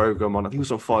a program on, I think it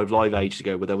was on 5 Live ages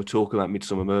ago, where they were talking about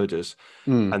Midsummer Murders.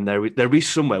 And there is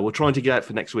somewhere, we're trying to get it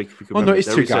for next week if we can remember. No,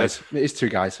 it's two guys. It is two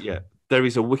guys. Yeah. There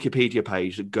is a Wikipedia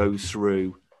page that goes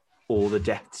through all the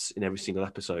deaths in every single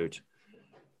episode.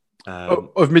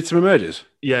 Of Midsummer Murders?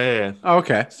 Yeah. Oh,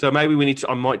 okay. So maybe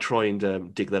I might try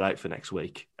and dig that out for next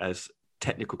week as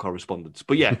technical correspondence.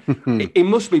 But yeah, it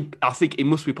must be, I think it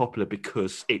must be popular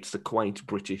because it's the quaint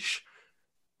British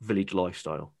village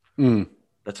lifestyle.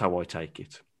 That's how I take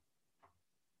it.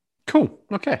 Cool.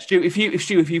 Okay. Stu, if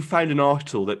you found an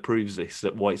article that proves this,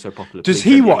 that why it's so popular. Does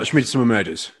he watch Midsummer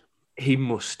Murders? He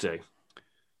must do.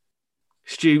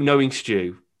 Knowing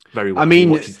Stu very well. I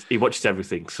mean, he watches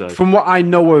everything. So from what I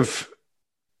know of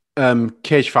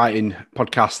Cage Fighting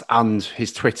podcast and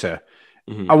his Twitter,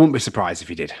 I wouldn't be surprised if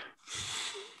he did.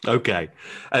 Okay.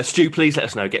 Stu, please let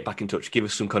us know. Get back in touch. Give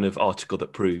us some kind of article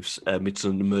that proves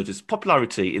Midsummer Murders'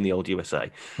 popularity in the old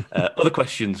USA. Other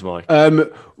questions, Mike?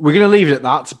 We're going to leave it at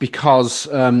that because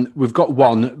we've got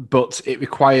one, but it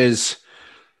requires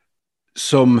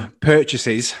some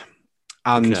purchases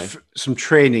and some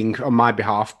training on my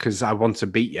behalf because I want to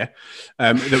beat you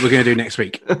that we're going to do next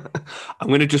week. I'm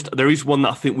going to there is one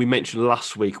that I think we mentioned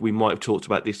last week. We might have talked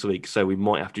about this week, so we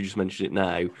might have to just mention it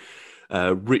now.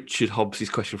 Richard Hobbs'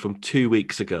 question from 2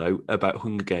 weeks ago about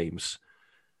Hunger Games.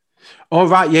 Oh,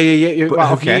 right. Yeah.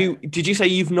 But Okay. Did you say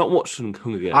you've not watched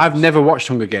Hunger Games? I've never watched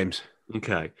Hunger Games.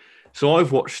 Okay. So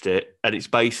I've watched it, and it's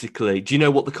basically, do you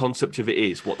know what the concept of it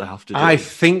is, what they have to do? I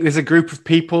think there's a group of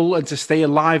people, and to stay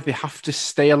alive, they have to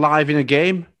stay alive in a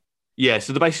game. Yeah,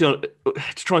 so they're basically,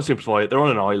 to try and simplify it, they're on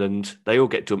an island, they all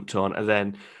get dumped on, and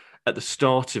then at the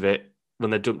start of it, when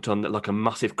they're dumped on, like a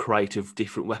massive crate of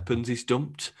different weapons is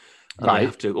dumped. And they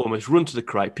have to almost run to the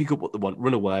crate, pick up what they want,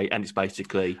 run away, and it's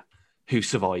basically who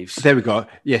survives. There we go.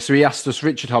 Yeah, so he asked us,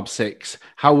 Richard Hobbs 6,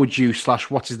 how would you /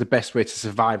 what is the best way to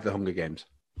survive the Hunger Games?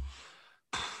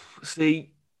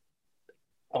 See,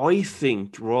 I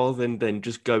think rather than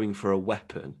just going for a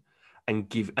weapon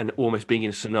and almost being in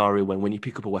a scenario when you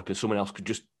pick up a weapon, someone else could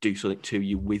just do something to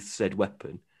you with said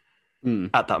weapon.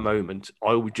 At that moment,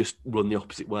 I would just run the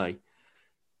opposite way.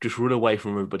 Just run away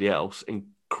from everybody else and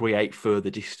create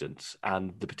further distance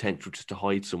and the potential just to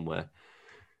hide somewhere.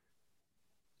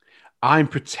 I'm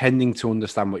pretending to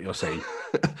understand what you're saying.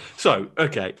 So,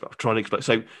 okay, I'm trying to explain.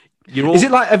 So, Is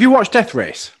it like, have you watched Death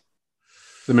Race?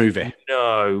 The movie?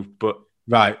 No, but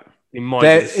right.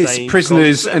 It's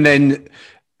prisoners, concept. and then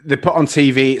they put on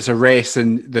TV. It's a race,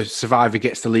 and the survivor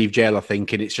gets to leave jail. I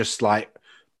think, and it's just like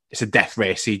it's a death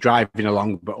race. So you're driving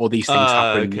along, but all these things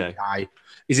happen. And you Okay. die.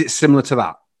 Is it similar to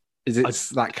that? Is it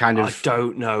that kind of? I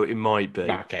don't know. It might be.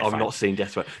 Okay, I've fine. not seen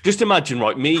Death Race. Just imagine,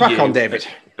 right? Me, Crack you, on, David.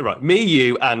 Right, me,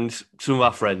 you, and some of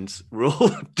our friends were all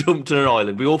dumped on an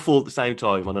island. We all fall at the same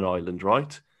time on an island,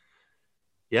 right?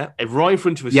 Yeah. And right in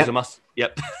front of us Yep. is a massive.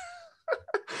 Yep.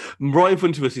 Right in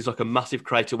front of us is like a massive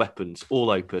crate of weapons, all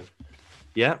open.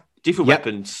 Yeah. Different Yep.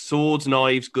 weapons: swords,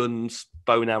 knives, guns,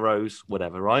 bow and arrows,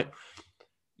 whatever. Right.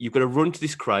 You've got to run to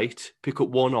this crate, pick up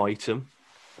one item.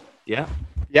 Yeah.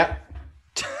 Yeah.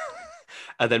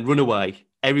 And then run away.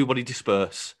 Everybody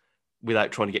disperse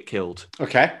without trying to get killed.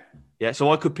 Okay. Yeah,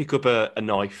 so I could pick up a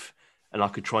knife and I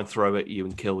could try and throw it at you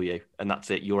and kill you, and that's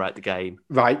it. You're out the game.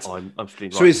 Right. I'm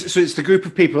still So it's the group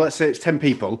of people. Let's say it's 10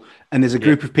 people, and there's a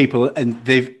group of people, and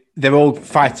they're all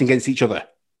fighting against each other.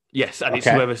 Yes, and it's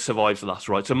Okay. whoever survives the last,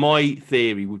 right? So my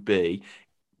theory would be,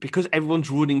 because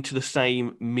everyone's running to the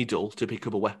same middle to pick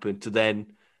up a weapon to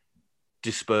then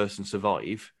disperse and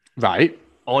survive, Right.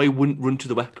 I wouldn't run to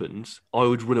the weapons. I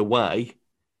would run away.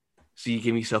 So you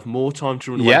give yourself more time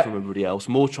to run away Yep. from everybody else,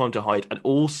 more time to hide. And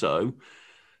also,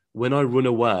 when I run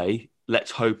away,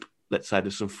 let's say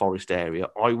there's some forest area,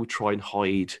 I would try and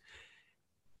hide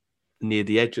near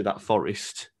the edge of that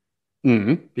forest,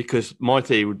 Mm. because my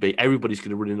theory would be everybody's going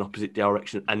to run in the opposite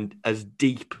direction and as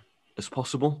deep as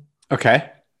possible. Okay.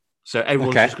 So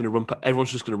everyone's Okay. just going to run.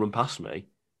 Everyone's just going to run past me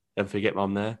and forget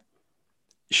I'm there.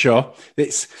 Sure.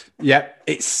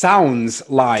 It sounds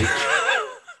like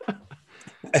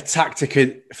a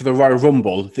tactic for the Royal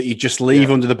Rumble that you just leave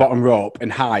under the bottom rope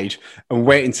and hide and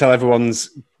wait until everyone's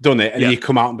done it, and then you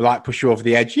come out and be like, push you over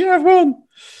the edge. Yeah, I've won.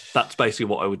 That's basically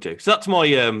what I would do. So that's my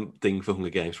thing for Hunger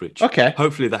Games, Rich. Okay.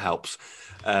 Hopefully that helps.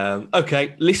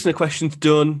 Okay, listener questions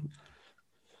done.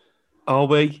 Are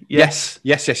we? Yes.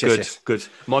 Good.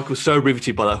 Michael's so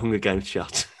riveted by that Hunger Games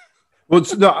chat. Well,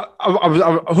 no, I was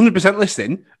 100%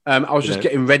 listening. I was just Yeah.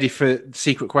 getting ready for the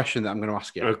secret question that I'm going to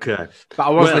ask you. Okay. But I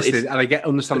was Well, listening, and I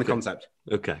understand the concept.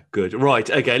 Okay, good. Right.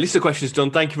 Okay, listener questions done.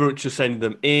 Thank you very much for sending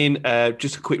them in.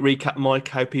 Just a quick recap, Mike,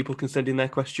 how people can send in their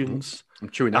questions. I'm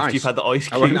chewing After ice. you've had the ice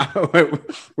I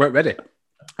cube. weren't ready.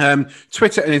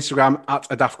 Twitter and Instagram at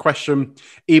a daft question.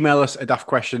 Email us a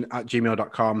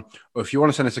daftquestion@gmail.com. Or if you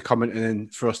want to send us a comment and then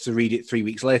for us to read it 3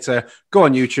 weeks later, go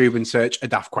on YouTube and search a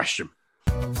daft question.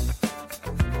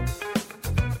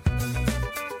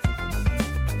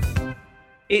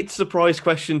 It's surprise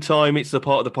question time. It's the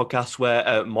part of the podcast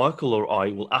where Michael or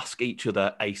I will ask each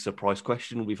other a surprise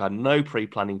question. We've had no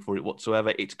pre-planning for it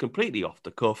whatsoever. It's completely off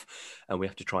the cuff, and we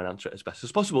have to try and answer it as best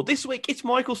as possible. This week, it's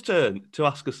Michael's turn to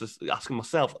ask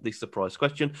myself this surprise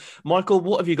question. Michael,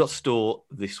 what have you got store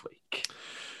this week?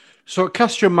 So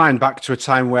cast your mind back to a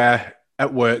time where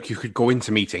at work you could go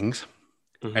into meetings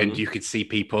and you could see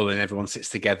people and everyone sits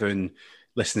together and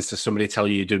listens to somebody tell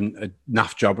you you're doing a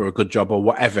naff job or a good job or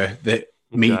whatever that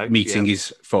meeting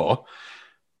is for.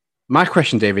 My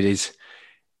question, David, is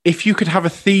if you could have a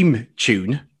theme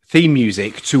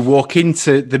music to walk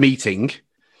into the meeting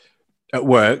at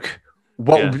work,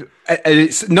 and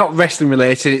it's not wrestling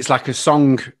related, it's like a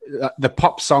song, the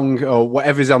pop song or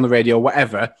whatever's on the radio,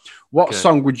 whatever. What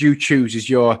song would you choose as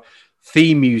your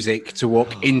theme music to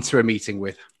walk into a meeting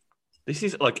with? This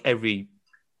is like every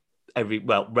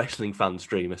wrestling fan's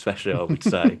dream, especially, I would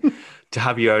say, to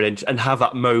have your own and have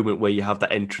that moment where you have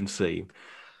that entrance theme.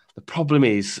 The problem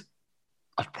is,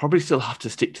 I'd probably still have to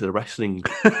stick to the wrestling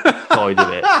side of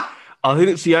it. I think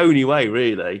it's the only way,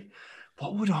 really.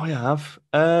 What would I have?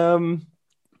 I'm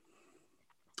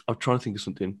trying to think of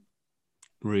something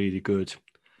really good.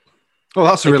 Oh,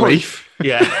 that's a relief.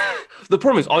 Yeah. The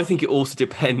problem is, I think it also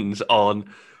depends on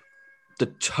the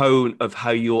tone of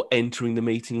how you're entering the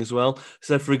meeting as well.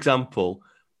 So, for example,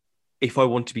 if I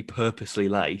want to be purposely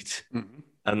late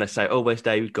and they say, "Oh, where's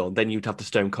David gone?" then you'd have the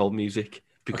Stone Cold music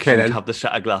because you'd have the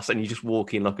shatter glass and you just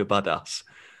walk in like a badass.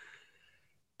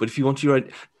 But if you want your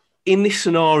own, in this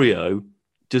scenario,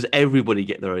 does everybody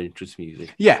get their own entrance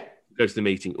music? Yeah. Go to the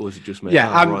meeting, or is it just me? Yeah,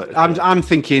 I'm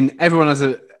thinking everyone has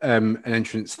an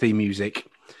entrance theme music,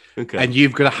 and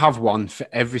you've got to have one for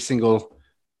every single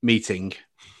meeting.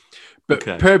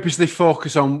 But purposely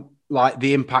focus on like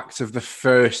the impact of the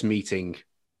first meeting.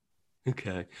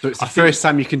 Okay. So it's the first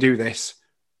time you can do this.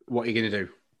 What are you going to do?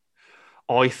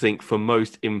 I think for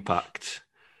most impact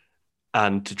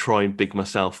and to try and big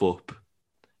myself up,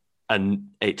 and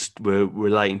we're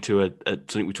relating to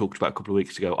something we talked about a couple of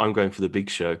weeks ago, I'm going for the Big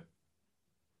Show.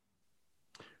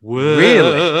 Well,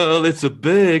 really? It's a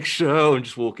big show. I'm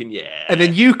just walking, And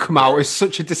then you come out as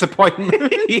such a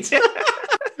disappointment.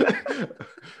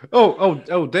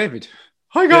 Oh, David.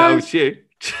 Hi, guys. Yeah, you.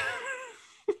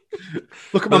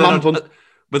 Look at my man bun.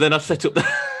 But then I set up the.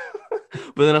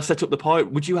 But then I set up the pyro.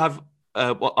 Would you have?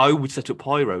 Well, I would set up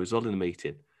pyro as well in the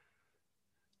meeting,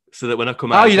 so that when I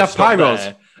come out, you'd have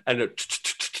pyros. And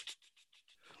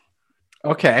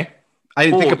Okay, I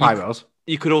didn't think of pyros.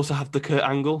 You could also have the Kurt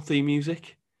Angle theme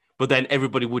music, but then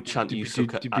everybody would chant "You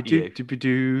suck" at you.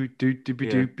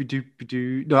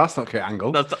 No, that's not Kurt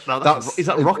Angle. Is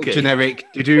that Rocky? Generic.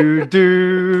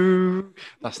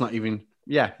 That's not even.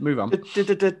 Yeah, move on. But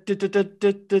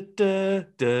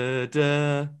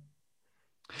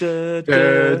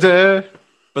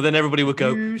then everybody would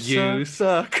go, "You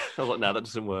suck." I was like, "No, that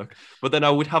doesn't work." But then I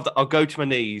would have that. I'll go to my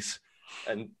knees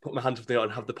and put my hands up there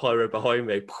and have the pyro behind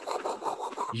me.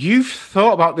 You've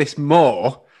thought about this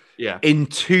more, yeah, in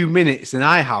 2 minutes than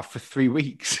I have for 3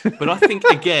 weeks. But I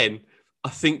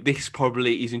think this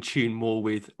probably is in tune more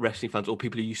with wrestling fans or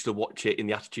people who used to watch it in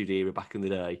the Attitude Era back in the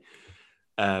day,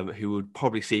 who would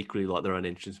probably secretly like their own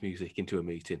entrance music into a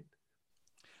meeting.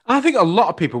 I think a lot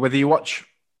of people, whether you watch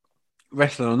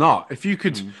wrestling or not, if you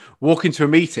could walk into a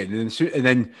meeting and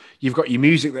then you've got your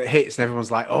music that hits and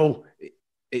everyone's like, "Oh,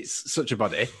 it's such a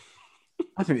body,"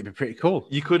 I think it'd be pretty cool.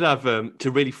 You could have,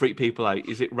 to really freak people out,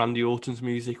 is it Randy Orton's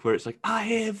music where it's like, "I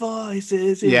hear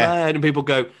voices in my head," and people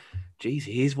go, "Geez,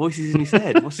 he hears voices in his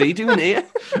head. What's he doing here?"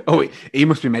 Oh, he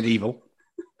must be medieval.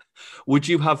 Would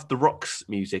you have the Rock's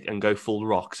music and go full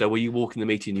rock? So when you walk in the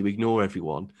meeting, you ignore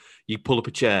everyone, you pull up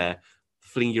a chair,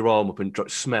 fling your arm up and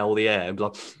smell the air and be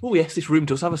like, "Oh yes, this room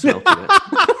does have a smell to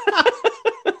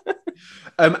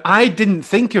it." I didn't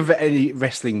think of any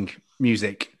wrestling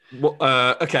music. Well,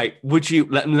 okay, would you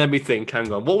let me think?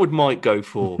 Hang on, what would Mike go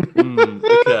for?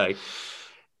 Okay,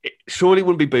 surely it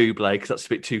wouldn't be Bublé because that's a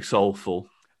bit too soulful.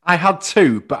 I had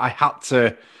two, but I had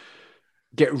to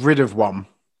get rid of one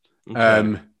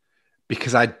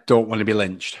because I don't want to be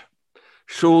lynched.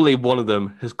 Surely one of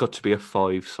them has got to be a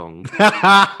 5 song.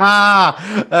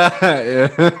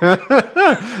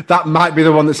 That might be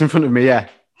the one that's in front of me. Yeah,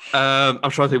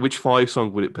 I'm trying to think which 5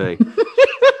 song would it be.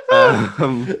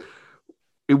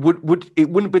 Would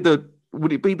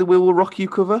it be the "We Will Rock You"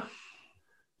 cover?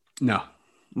 No.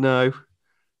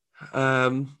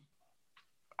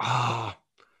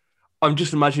 I'm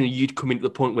just imagining you'd come in at the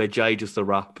point where Jay does the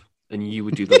rap and you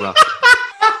would do the rap.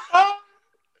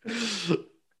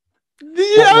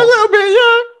 Yeah, a little bit,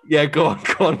 yeah. Yeah, go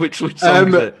on. Which song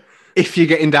is it? If You're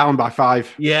Getting Down by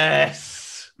 5.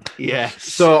 Yes.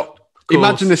 So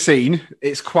imagine the scene.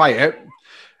 It's quiet.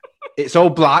 It's all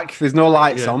black. There's no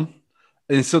lights on.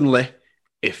 And then suddenly,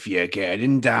 "If you're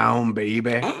getting down,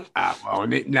 baby, I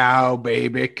want it now,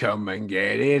 baby. Come and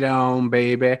get it on,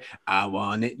 baby. I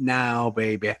want it now,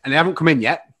 baby." And they haven't come in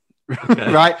yet,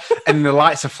 right? And the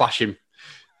lights are flashing.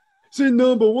 Scene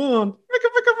number 1.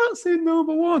 Scene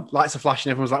number 1. Lights are flashing.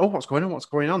 Everyone's like, "Oh, what's going on? What's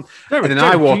going on?" Derek, and then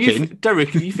I walk in.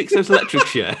 Derek, can you fix those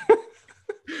electrics yet?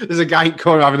 There's a guy in the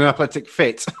corner having an athletic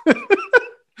fit.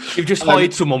 You've just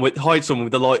hired someone with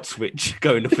the light switch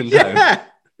going up and down. Yeah.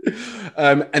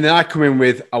 And then I come in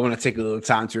with, "I want to take a little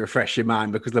time to refresh your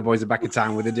mind because the boys are back in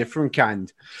town with a different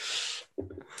kind."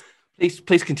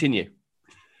 Please continue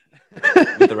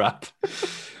with the rap.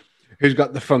 "Who's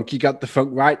got the funk? You got the funk,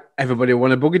 right? Everybody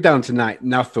want to boogie down tonight.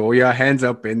 Now throw your hands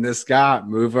up in the sky.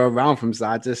 Move around from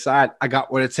side to side. I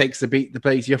got what it takes to beat the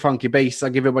place. Your funky bass. I'll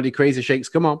give everybody crazy shakes.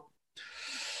 Come on."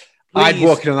 Please. I'd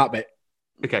walk in on that bit.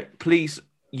 Okay, please.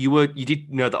 You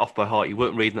did know that off by heart. You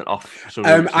weren't reading that off.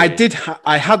 I did.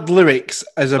 I had lyrics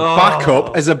as a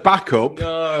backup.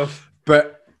 No.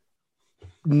 But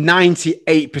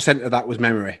 98% of that was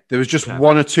memory. There was just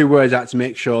 1 or 2 words I had to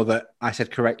make sure that I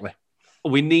said correctly.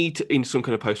 We need to, in some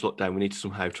kind of post-lockdown, we need to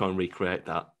somehow try and recreate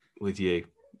that with you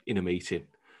in a meeting,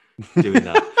 doing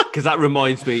that. Because that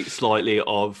reminds me slightly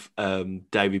of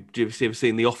David. Do you ever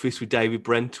seen The Office with David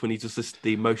Brent when he does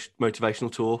the most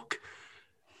motivational talk?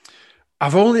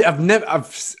 I've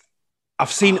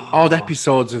seen odd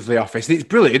episodes of The Office. It's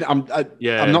brilliant. I'm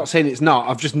not saying it's not.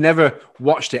 I've just never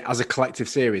watched it as a collective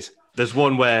series. There's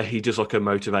one where he does like a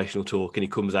motivational talk and he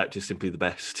comes out just simply the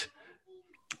best.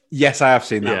 Yes, I have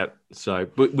seen that. Yeah. So,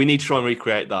 but we need to try and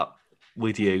recreate that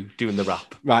with you doing the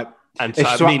rap, right? And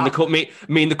so me in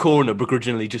the corner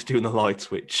begrudgingly just doing the light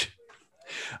switch.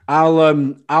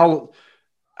 I'll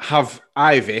have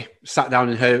Ivy sat down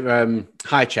in her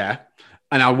high chair.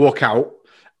 And I'll walk out,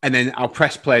 and then I'll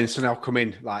press play, and suddenly I'll come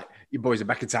in like, "Your boys are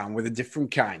back in town with a different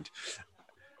kind."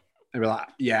 And be like,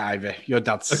 "Yeah, Ivy, your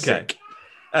dad's sick."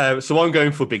 So I'm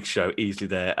going for Big Show easily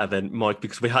there, and then Mike,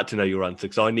 because we had to know your answer,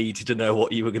 because I needed to know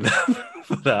what you were going to have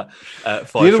for that. The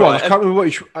other one, I can't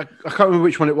remember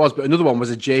which one it was, but another one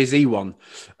was a Jay-Z one.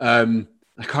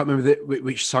 I can't remember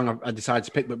which song I decided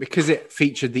to pick, but because it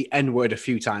featured the N word a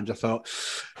few times, I thought,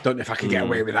 don't know if I can get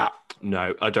away with that.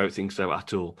 No, I don't think so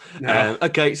at all. No.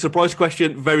 Okay, surprise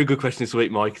question. Very good question this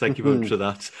week, Mike. Thank you very much for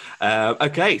that.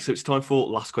 Okay, so it's time for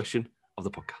last question of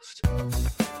the podcast.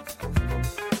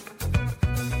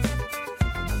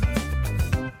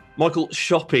 Michael,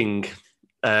 shopping.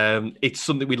 It's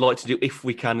something we'd like to do if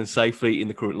we can and safely in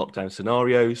the current lockdown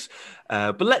scenarios.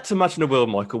 But let's imagine a world,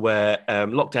 Michael, where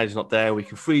lockdown is not there. We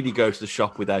can freely go to the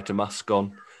shop without a mask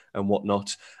on and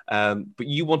whatnot. But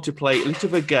you want to play a little bit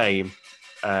of a game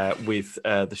with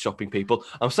the shopping people.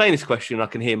 I'm saying this question, I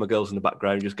can hear my girls in the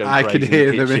background just going crazy. I can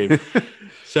hear them.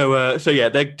 So yeah,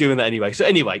 they're doing that anyway. So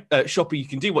anyway, shopper, you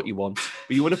can do what you want,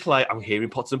 but you want to play. I'm hearing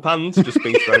pots and pans just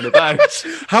being thrown about.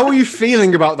 How are you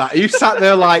feeling about that? Are you sat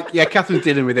there like, yeah, Catherine's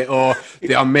dealing with it, or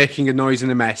they are making a noise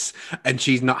and a mess, and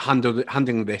she's not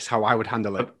handling this how I would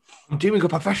handle it? I'm doing a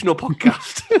professional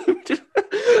podcast.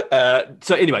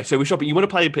 So anyway, so we're shopping. You want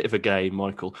to play a bit of a game,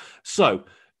 Michael. So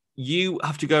you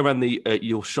have to go around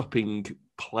your shopping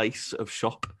place of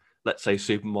shop. Let's say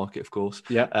supermarket, of course.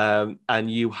 Yeah. And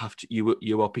you have to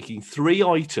you are picking 3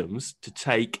 items to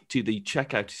take to the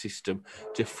checkout system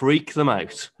to freak them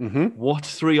out. Mm-hmm. What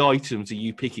 3 items are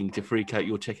you picking to freak out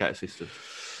your checkout system?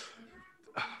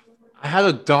 I had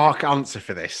a dark answer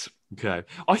for this. Okay.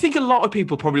 I think a lot of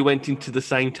people probably went into the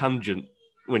same tangent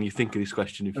when you think of this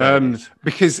question.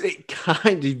 Because it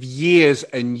kind of years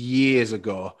and years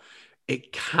ago,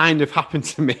 it kind of happened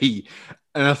to me.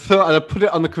 And I thought, and I put it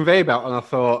on the conveyor belt and I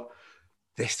thought,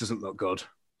 this doesn't look good.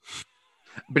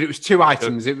 But it was 2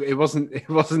 items. It wasn't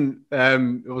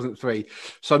 3.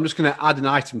 So I'm just going to add an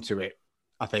item to it,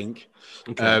 I think.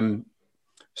 Okay.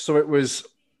 So it was.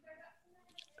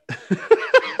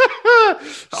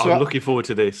 I'm looking forward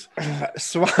to this.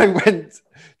 So I went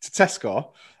to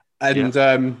Tesco and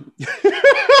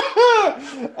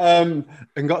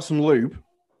and got some lube.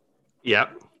 Yeah.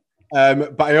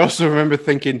 But I also remember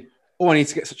thinking, oh, I need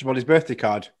to get such a body's birthday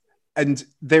card. And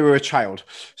they were a child.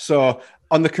 So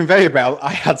on the conveyor belt,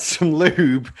 I had some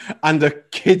lube and a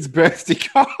kid's birthday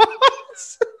card.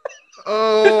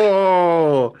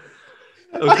 Oh.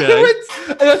 Okay.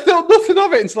 And I thought nothing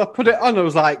of it until I put it on. I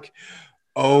was like,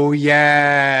 oh,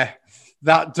 yeah,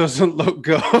 that doesn't look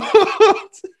good.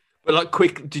 But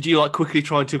did you quickly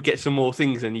try to get some more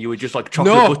things and you were just like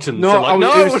chocolate buttons? No, I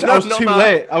was too that.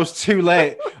 late. I was too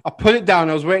late. I put it down.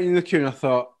 I was waiting in the queue and I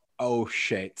thought, oh,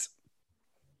 shit.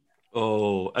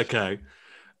 Oh, okay.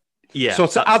 Yeah. So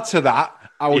to add to that,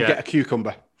 I would get a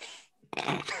cucumber.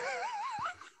 Yeah,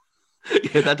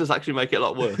 that does actually make it a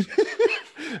lot worse.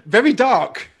 Very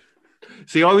dark.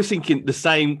 See, I was thinking the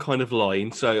same kind of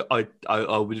line. So I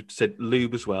would have said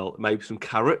lube as well, maybe some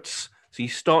carrots. So you're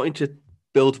starting to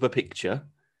build up a picture.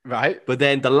 Right. But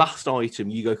then the last item,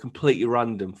 you go completely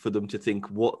random for them to think,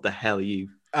 what the hell are you?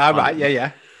 Right,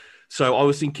 yeah. So I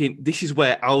was thinking, this is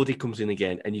where Aldi comes in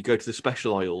again, and you go to the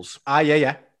special aisles.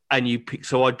 Yeah. And you pick,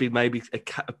 so I'd be maybe a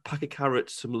pack of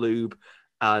carrots, some lube,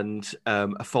 and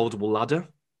a foldable ladder.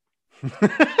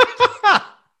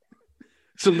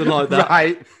 Something like that.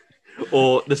 Right.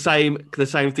 Or the same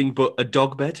thing, but a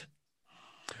dog bed.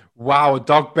 Wow, a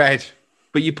dog bed.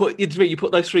 But you put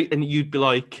those 3, and you'd be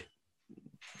like,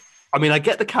 I mean, I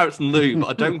get the carrots and lube,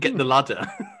 but I don't get the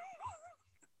ladder.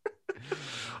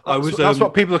 That's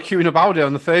what people are queuing up Aldi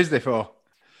on the Thursday for.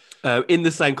 In the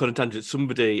same kind of tangent,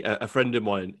 somebody, a friend of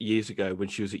mine years ago when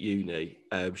she was at uni,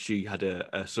 she had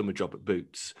a summer job at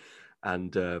Boots,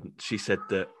 and she said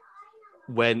that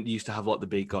when you used to have like the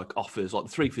big offers, like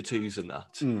the 3 for 2s and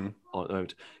that, you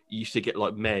used to get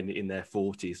like men in their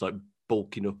 40s like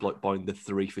bulking up, like buying the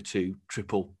 3 for 2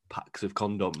 triple packs of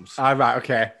condoms. Right,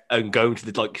 okay. And going to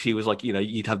the she was like,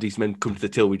 you'd have these men come to the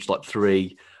till with just like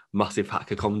 3 massive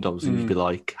pack of condoms, and you'd be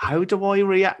like, how do I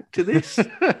react to this?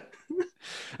 The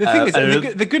thing is,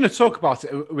 they're going to talk about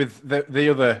it with the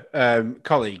other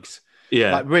colleagues.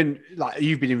 Yeah. Like when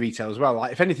you've been in retail as well.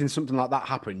 Like if anything, something like that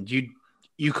happened,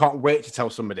 you can't wait to tell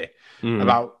somebody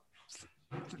about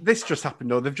this just happened,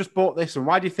 or they've just bought this, and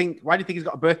why do you think he's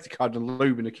got a birthday card and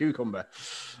lube and a cucumber,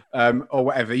 or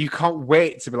whatever? You can't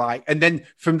wait to be like, and then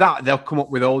from that they'll come up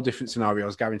with all different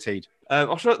scenarios, guaranteed. I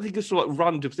don't think it's like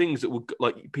random things that would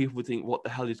like people would think, what the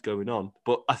hell is going on?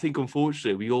 But I think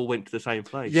unfortunately we all went to the same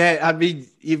place. Yeah, I mean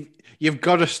you've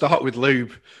got to start with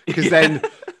lube because then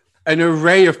an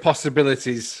array of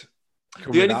possibilities.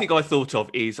 The only thing I thought of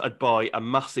is I'd buy a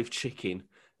massive chicken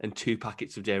and 2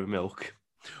 packets of dairy milk.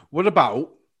 What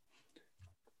about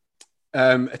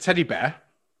a teddy bear?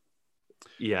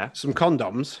 Yeah. Some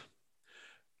condoms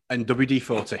and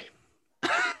WD-40.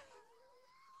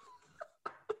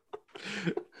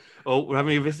 Oh, we're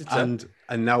having a visitor.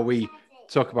 And now we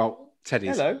talk about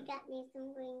teddies. Hello. Get me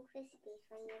some green Krispies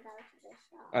when you go to the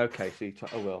shop. Okay, so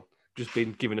I will. Just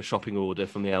been given a shopping order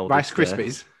from the eldest. Rice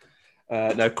Krispies.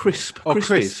 No, crisp. Oh,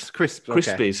 Krispies. crisp. Okay.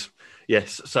 Krispies.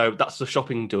 Yes. So that's the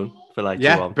shopping done for later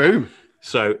Yeah, on. boom.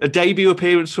 So a debut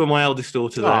appearance for my eldest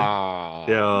daughter there. Aww,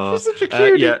 Yeah. she's such a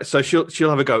cutie. Yeah. So she'll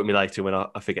have a go at me later when I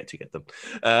forget to get them.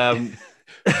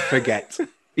 Forget.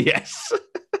 Yes.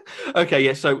 Okay.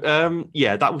 Yeah. So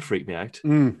that would freak me out.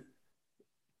 Mm.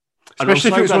 And Especially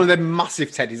if I'm it was so one of them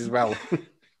massive teddies as well.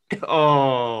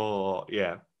 Oh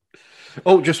yeah.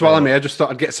 Oh, just while I'm here, I just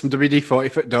thought I'd get some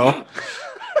WD-40 foot door.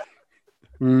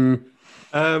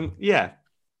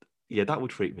 Yeah, that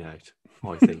would freak me out,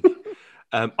 I think.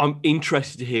 I'm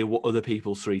interested to hear what other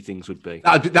people's three things would be.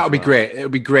 That would be great. It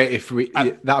would be great if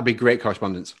that would be great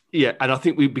correspondence. Yeah, and I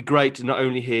think we'd be great to not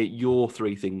only hear your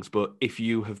three things, but if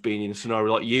you have been in a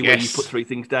scenario like you, where you put three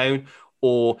things down,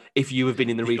 or if you have been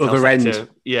in the retail other sector,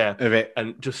 end of it,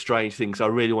 and just strange things. I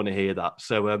really want to hear that.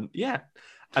 So, And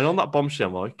on that bombshell,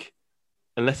 Mike,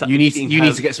 unless you need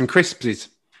to get some Krispies.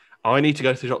 I need to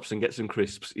go to the shops and get some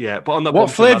crisps. Yeah, but on that, what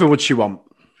flavour would she want?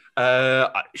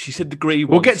 She said the green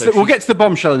one. We'll get to the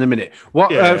bombshell in a minute.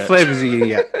 What flavours are you gonna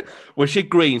get? Well, she's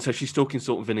green, so she's talking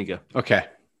salt and vinegar. Okay.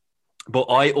 But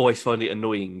I always find it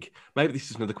annoying. Maybe this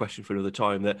is another question for another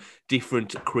time. That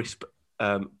different crisp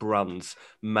brands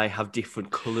may have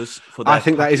different colours for their. I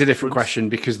think that is a different question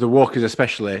because the Walkers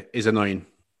especially is annoying.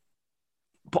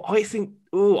 But I think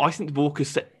the Walkers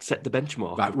set the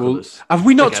benchmark. Right, of colours. Have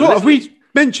we not talked? Have we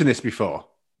mentioned this before?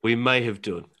 We may have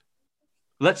done.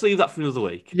 Let's leave that for another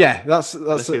week. Yeah,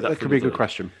 that could be a good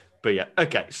question. But yeah,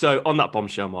 okay. So on that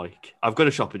bombshell, Mike, I've got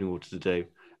a shopping order to do.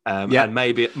 And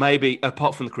maybe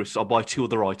apart from the crisps, I'll buy two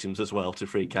other items as well to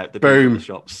freak out the people in the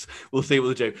shops. We'll see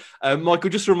what they do.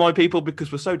 Michael, just to remind people,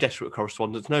 because we're so desperate at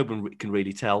correspondence, no one can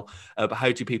really tell. But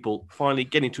how do people finally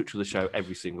get in touch with the show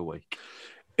every single week?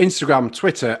 Instagram,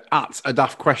 Twitter,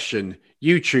 @adaftquestion.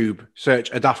 YouTube, search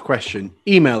A Daft Question.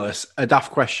 Email us,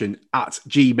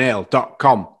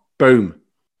 adaftquestion@gmail.com. Boom.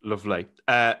 Lovely.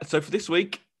 So for this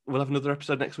week, we'll have another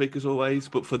episode next week as always.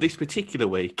 But for this particular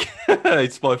week,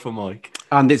 it's bye from Mike.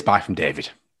 And it's bye from David.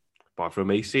 Bye from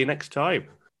me. See you next time.